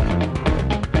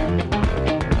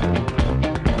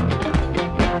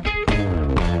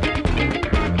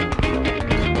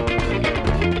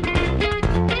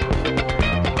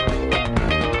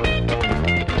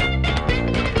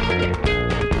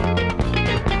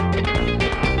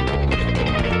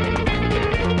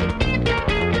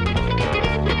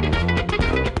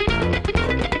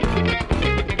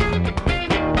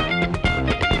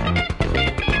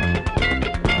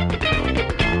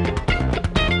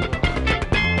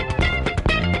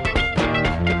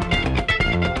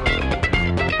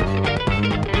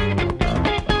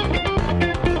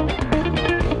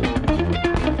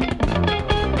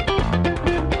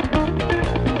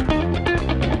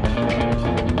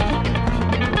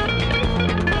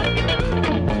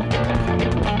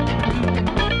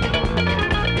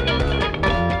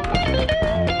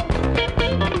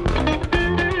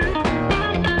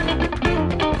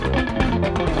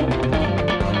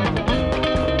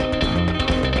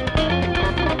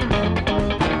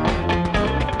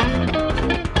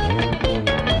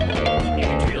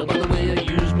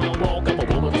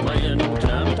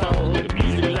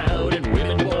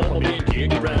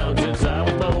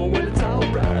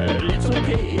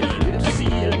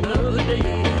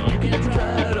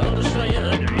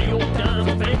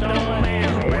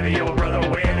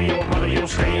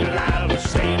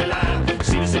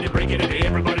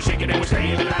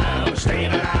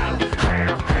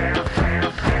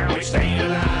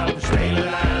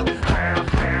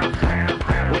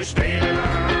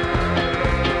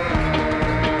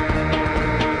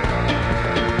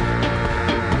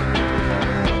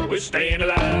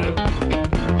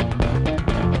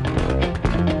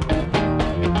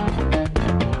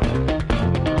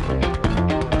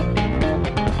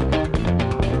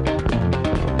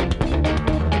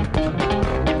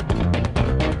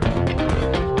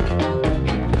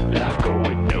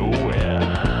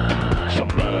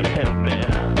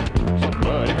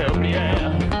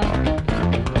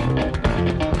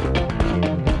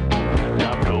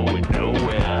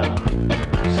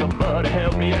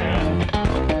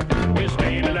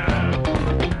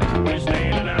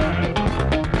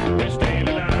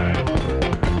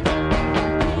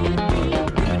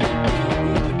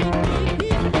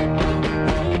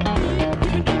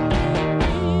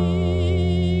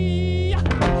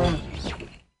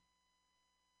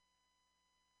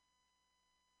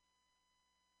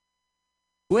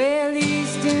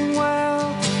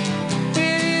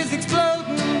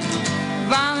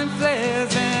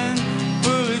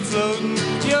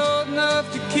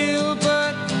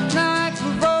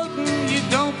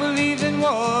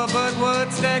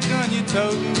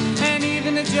 toting, and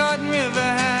even the Jordan River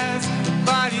has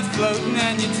bodies floating.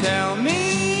 And you tell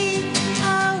me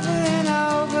over and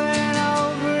over and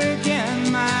over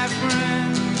again, my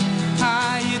friend,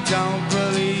 how you don't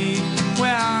believe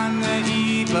we're on the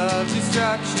eve of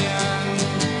destruction.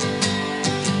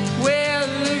 Well,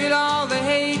 look at all the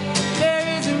hate there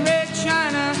is in Red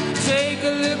China. Take a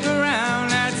look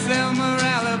around at Selma,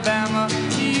 Alabama.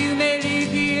 You may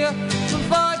leave here for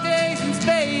 4 days in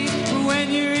space, but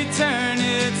when you return,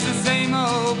 it's the same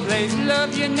old place.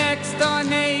 Love your next door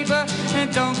neighbor,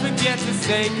 and don't forget to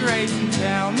say grace. And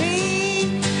tell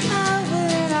me over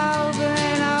and over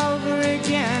and over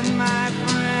again, my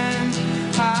friend,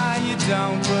 how you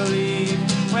don't believe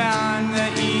we're on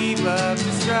the eve of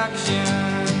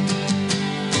destruction.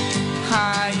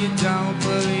 How you don't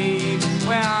believe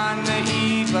we're on the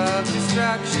eve of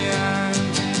destruction.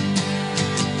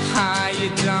 How you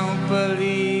don't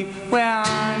believe we're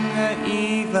on the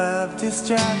eve of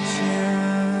destruction.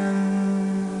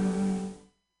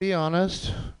 Be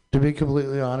honest. To be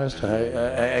completely honest,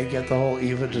 I get the whole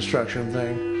eve of destruction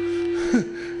thing.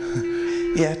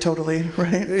 Yeah, totally,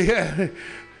 right? Yeah.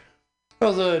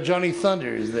 That was Johnny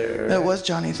Thunders there. That was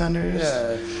Johnny Thunders.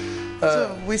 Yeah.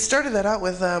 So we started that out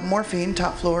with Morphine,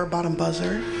 top floor, bottom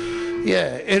buzzer.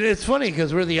 Yeah, and it's funny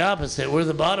because we're the opposite. We're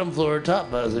the bottom floor, top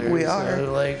buzzer. We are.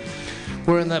 So, like,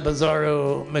 we're in that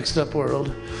bizarro mixed up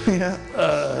world. Yeah.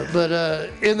 But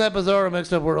in that bizarro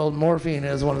mixed up world, Morphine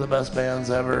is one of the best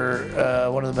bands ever.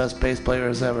 One of the best bass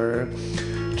players ever.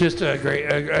 Just a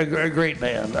great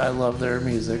band. I love their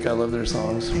music. I love their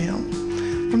songs. Yeah.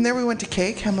 From there we went to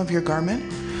Cake, Hem of Your Garment.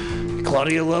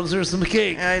 Claudia loves her some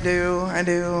cake. I do.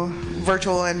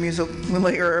 Virtual and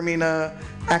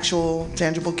actual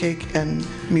tangible cake and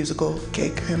musical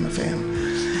cake. I'm a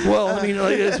fan. Well, I mean,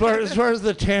 like, as far as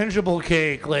the tangible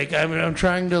cake, like, I mean, I'm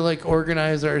trying to like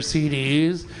organize our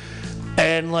CDs,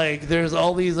 and like, there's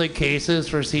all these like cases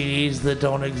for CDs that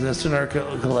don't exist in our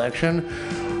collection,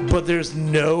 but there's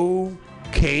no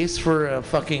case for a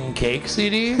fucking cake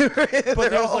CD. But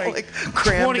they're all like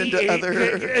crammed into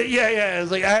other. Yeah.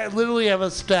 It's like I literally have a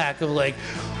stack of like,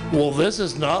 well, this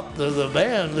is not the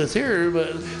band that's here,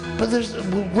 but there's,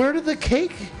 where did the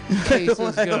cake cases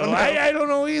go? I don't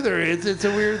know either. It's a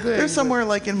weird thing. They're somewhere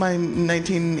like in my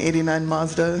 1989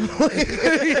 Mazda.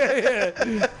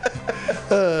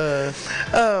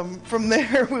 From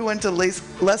there we went to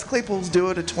Les Claypool's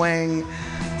Duo to Twang.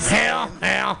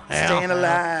 Staying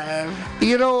alive.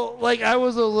 You know, like, I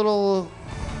was a little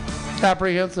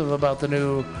apprehensive about the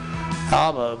new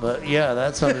ABBA, but yeah,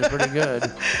 that sounded pretty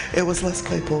good. It was Les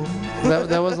Claypool.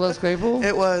 That was Les Claypool?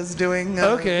 It was doing.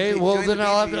 Okay, well then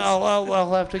I'll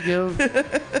have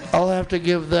to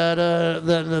give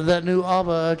that new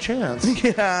ABBA a chance.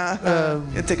 Yeah,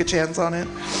 take a chance on it.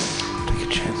 Take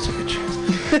a chance.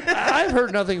 I've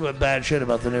heard nothing but bad shit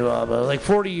about the new ABBA. Like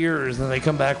 40 years, and they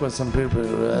come back with some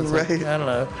poo-poo. That's right. Like, I don't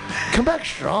know. Come back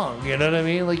strong, you know what I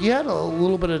mean? Like, you had a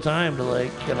little bit of time to,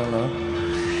 like, I don't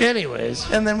know. Anyways.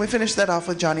 And then we finished that off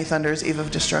with Johnny Thunders' Eve of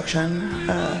Destruction.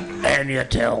 And you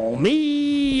tell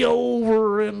me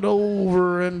over and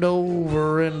over and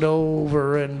over and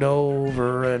over and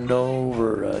over and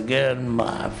over again,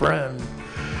 my friend.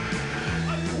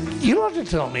 You don't have to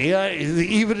tell me. The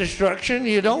Eve of Destruction,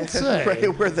 you don't say. Right,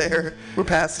 we're there. We're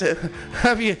past it.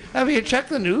 Have you checked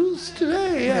the news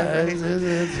today? Yeah.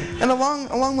 And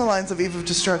along the lines of Eve of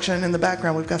Destruction, in the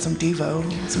background, we've got some Devo,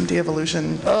 some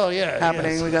de-evolution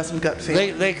happening. Yes. We got some gut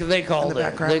feeling. They called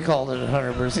it. They called it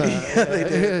 100%. Yeah, they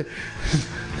did.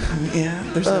 Yeah,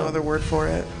 there's no other word for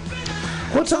it.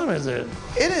 What time is it?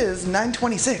 It is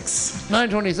 9:26.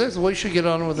 9:26. We should get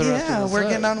on with the rest of the set. Yeah, we're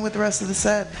getting on with the rest of the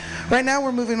set. Right now,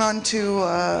 we're moving on to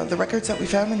the records that we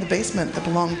found in the basement that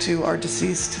belong to our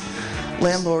deceased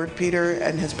landlord, Peter,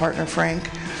 and his partner, Frank.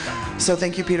 So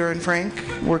thank you, Peter and Frank.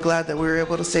 We're glad that we were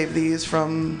able to save these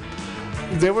from.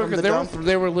 They were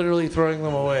literally throwing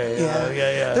them away.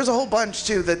 Yeah. There's a whole bunch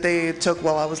too that they took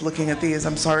while I was looking at these.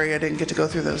 I'm sorry I didn't get to go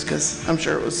through those because I'm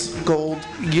sure it was gold.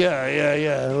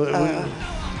 Yeah.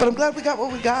 But I'm glad we got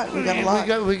what we got. We got a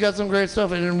lot. We got some great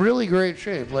stuff and in really great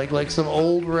shape. Like some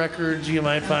old records you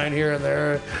might find here and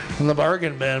there in the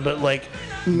bargain bin, but like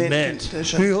mint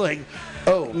condition. Like.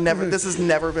 Oh, never! This has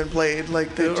never been played.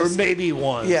 Like they or maybe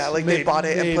once. Yeah, like they bought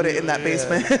it and put it in that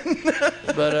basement.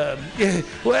 But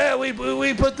well,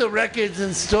 we put the records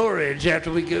in storage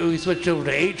after we switched over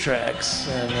to 8 tracks,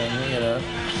 and then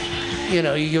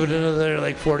you give it another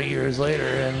like 40 years later.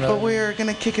 And but we're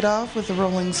gonna kick it off with the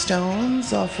Rolling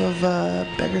Stones off of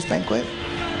Beggar's Banquet.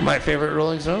 My favorite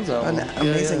Rolling Stones album. An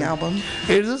amazing album.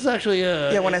 Is this actually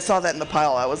Yeah, when I saw that in the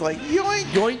pile, I was like, yoink!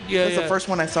 Yoink! Yeah, That's the first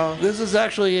one I saw. This is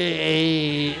actually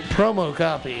a promo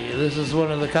copy. This is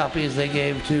one of the copies they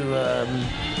gave to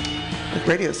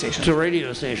radio stations. To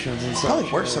radio stations and stuff.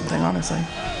 Probably worth something, honestly.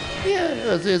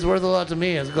 Yeah, it's worth a lot to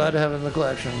me. I was glad to have it in the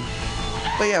collection.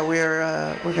 But yeah,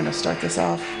 we're gonna start this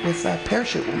off with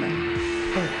Parachute Woman.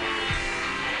 Oh.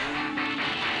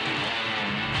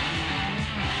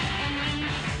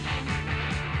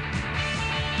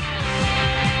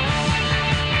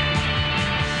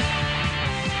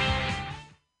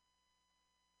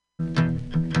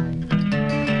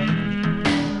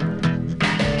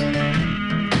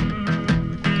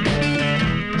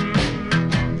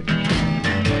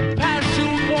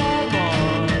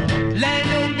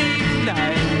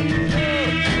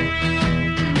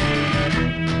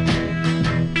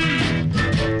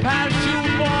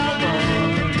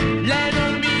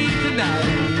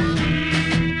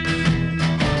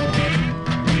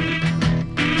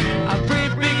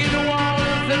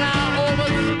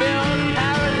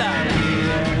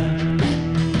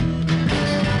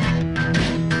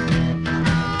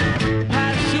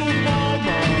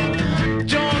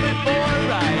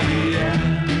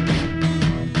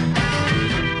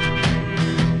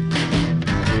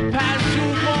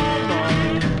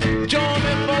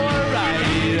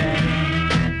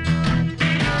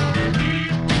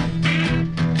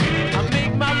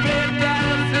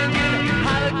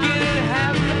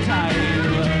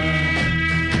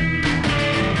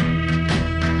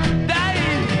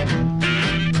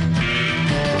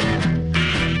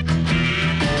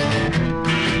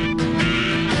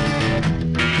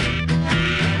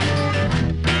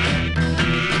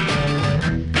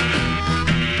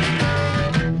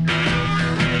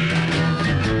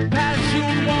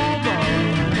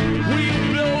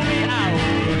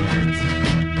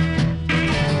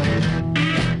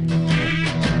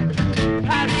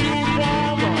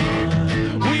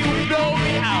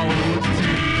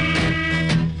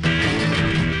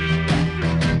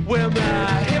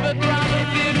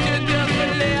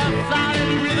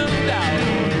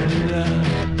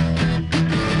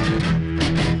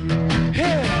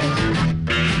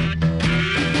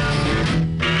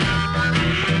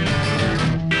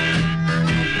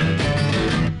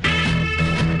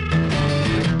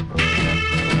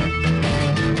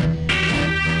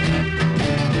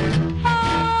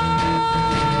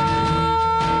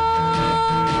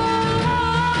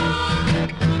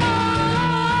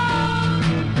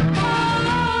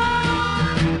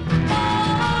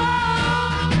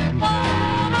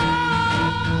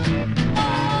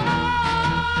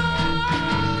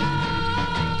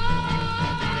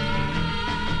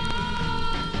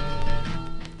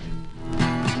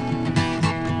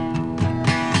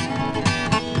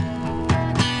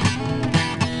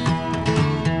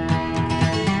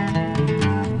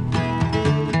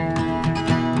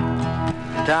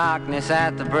 Darkness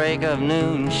at the break of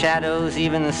noon, shadows,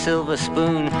 even the silver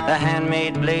spoon, the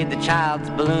handmade blade, the child's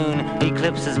balloon,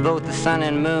 eclipses both the sun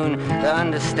and moon. To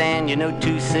understand, you know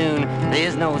too soon,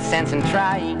 there's no sense in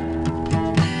trying.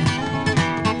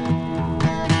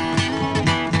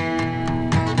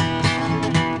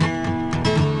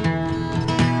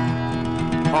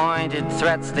 Pointed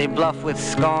threats they bluff with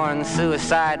scorn,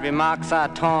 suicide remarks are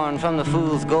torn from the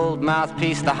fool's gold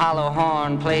mouthpiece. The hollow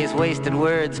horn plays wasted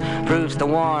words, proves to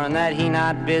warn that he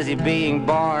not busy being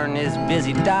born is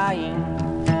busy dying.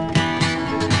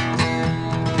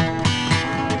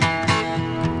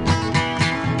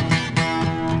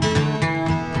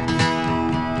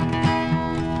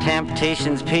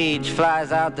 Temptation's page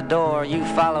flies out the door. You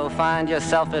follow, find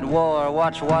yourself at war.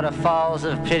 Watch waterfalls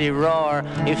of pity roar.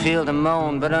 You feel the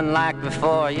moan, but unlike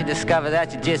before, you discover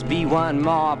that you just be one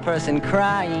more person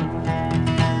crying.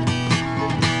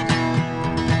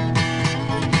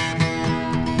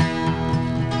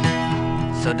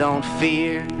 So don't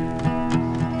fear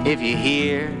if you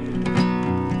hear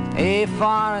a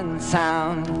foreign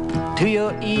sound to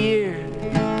your ear.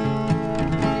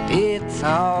 It's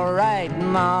alright,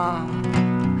 Ma,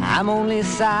 I'm only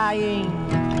sighing.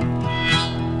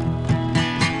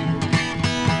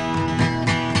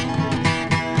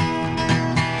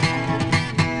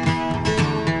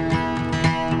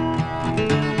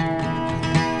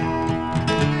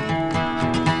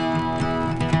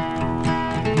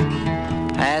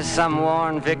 As some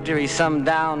warn victory, some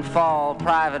downfall,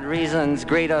 private reasons,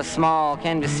 great or small,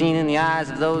 can be seen in the eyes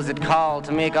of those that call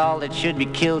to make all that should be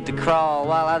killed to crawl,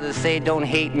 while others say don't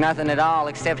hate nothing at all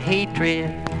except hatred.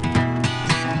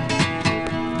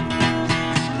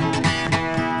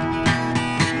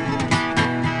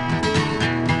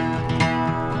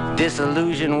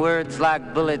 Disillusion words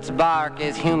like bullets bark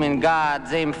as human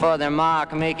gods aim for their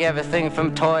mark. Make everything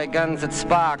from toy guns that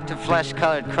spark to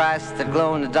flesh-colored Christs that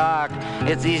glow in the dark.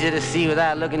 It's easy to see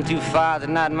without looking too far that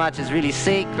not much is really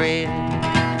sacred.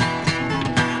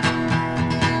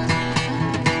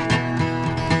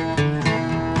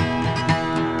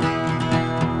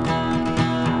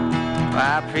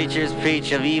 While preachers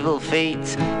preach of evil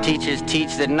fates, teachers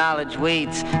teach that knowledge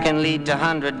waits, can lead to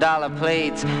 $100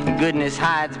 plates. Goodness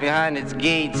hides behind its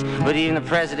gates, but even the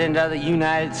President of the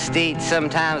United States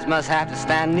sometimes must have to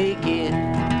stand naked.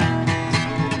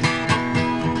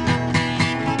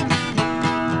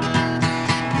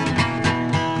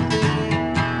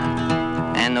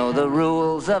 And though the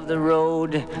rules of the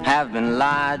road have been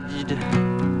lodged,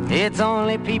 it's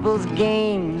only people's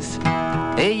games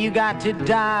you got to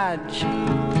dodge.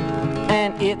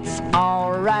 And it's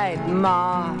alright,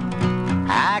 Ma,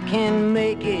 I can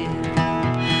make it.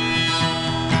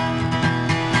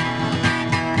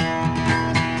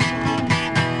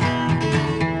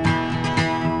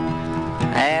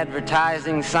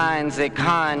 Advertising signs, they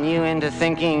con you into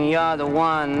thinking you're the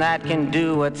one that can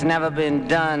do what's never been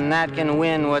done, that can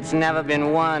win what's never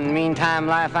been won. Meantime,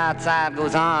 life outside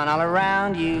goes on all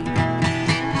around you.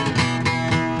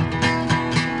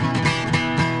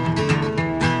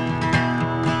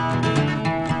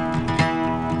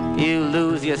 You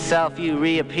lose yourself, you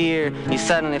reappear. You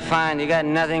suddenly find you got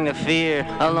nothing to fear.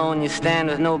 Alone you stand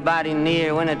with nobody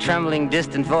near, when a trembling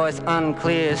distant voice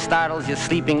unclear startles your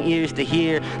sleeping ears to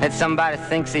hear that somebody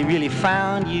thinks they really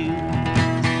found you.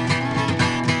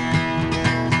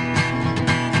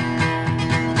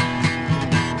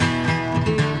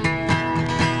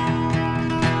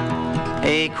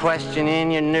 A question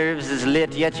in your nerves is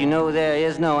lit, yet you know there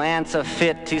is no answer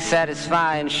fit to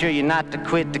satisfy. Ensure you not to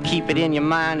quit, to keep it in your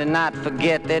mind and not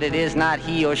forget that it is not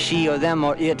he or she or them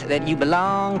or it that you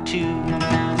belong to.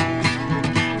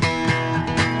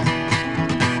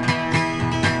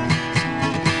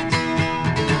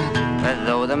 But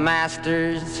though the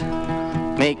masters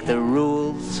make the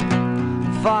rules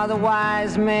for the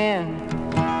wise men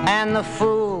and the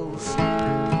fools,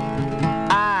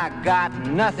 I got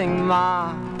nothing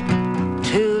more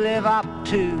to live up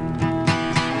to.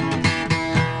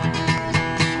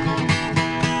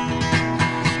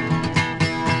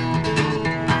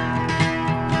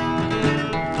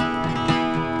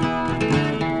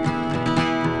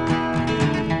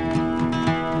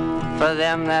 For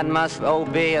them that must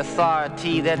obey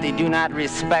authority that they do not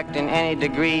respect in any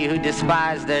degree, who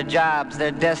despise their jobs,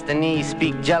 their destiny,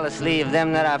 speak jealously of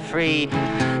them that are free,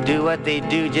 do what they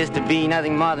do just to be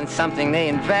nothing more than something they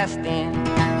invest in.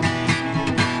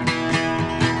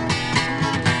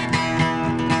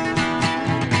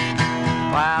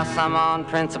 While some on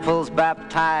principles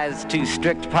baptized to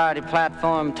strict party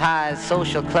platform ties,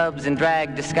 social clubs in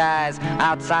drag disguise,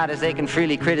 outsiders they can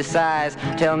freely criticize,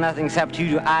 tell nothing except you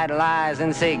to idolize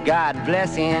and say God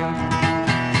bless him.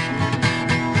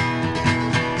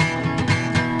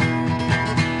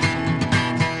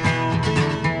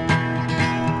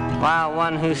 While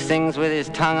one who sings with his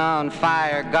tongue on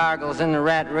fire gargles in the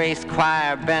rat race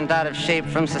choir, bent out of shape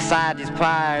from society's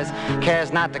pliers,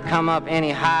 cares not to come up any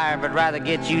higher, but rather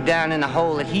get you down in the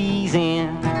hole that he's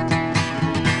in.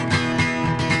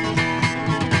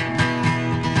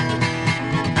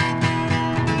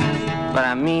 But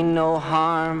I mean no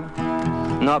harm,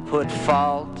 nor put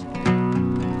fault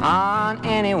on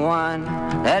anyone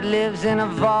that lives in a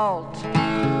vault.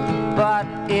 But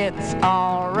it's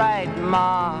alright,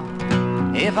 Ma,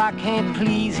 if I can't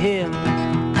please him.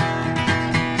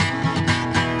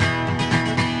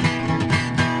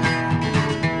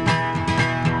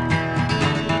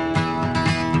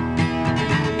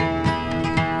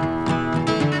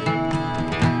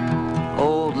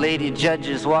 Old lady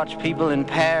judges watch people in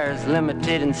pairs,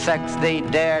 limited in sex they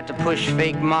dare to push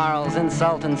fake morals,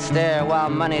 insult and stare, while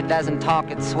money doesn't talk,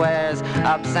 it swears.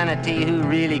 Obscenity, who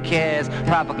really cares?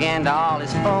 Propaganda, all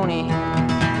is phony.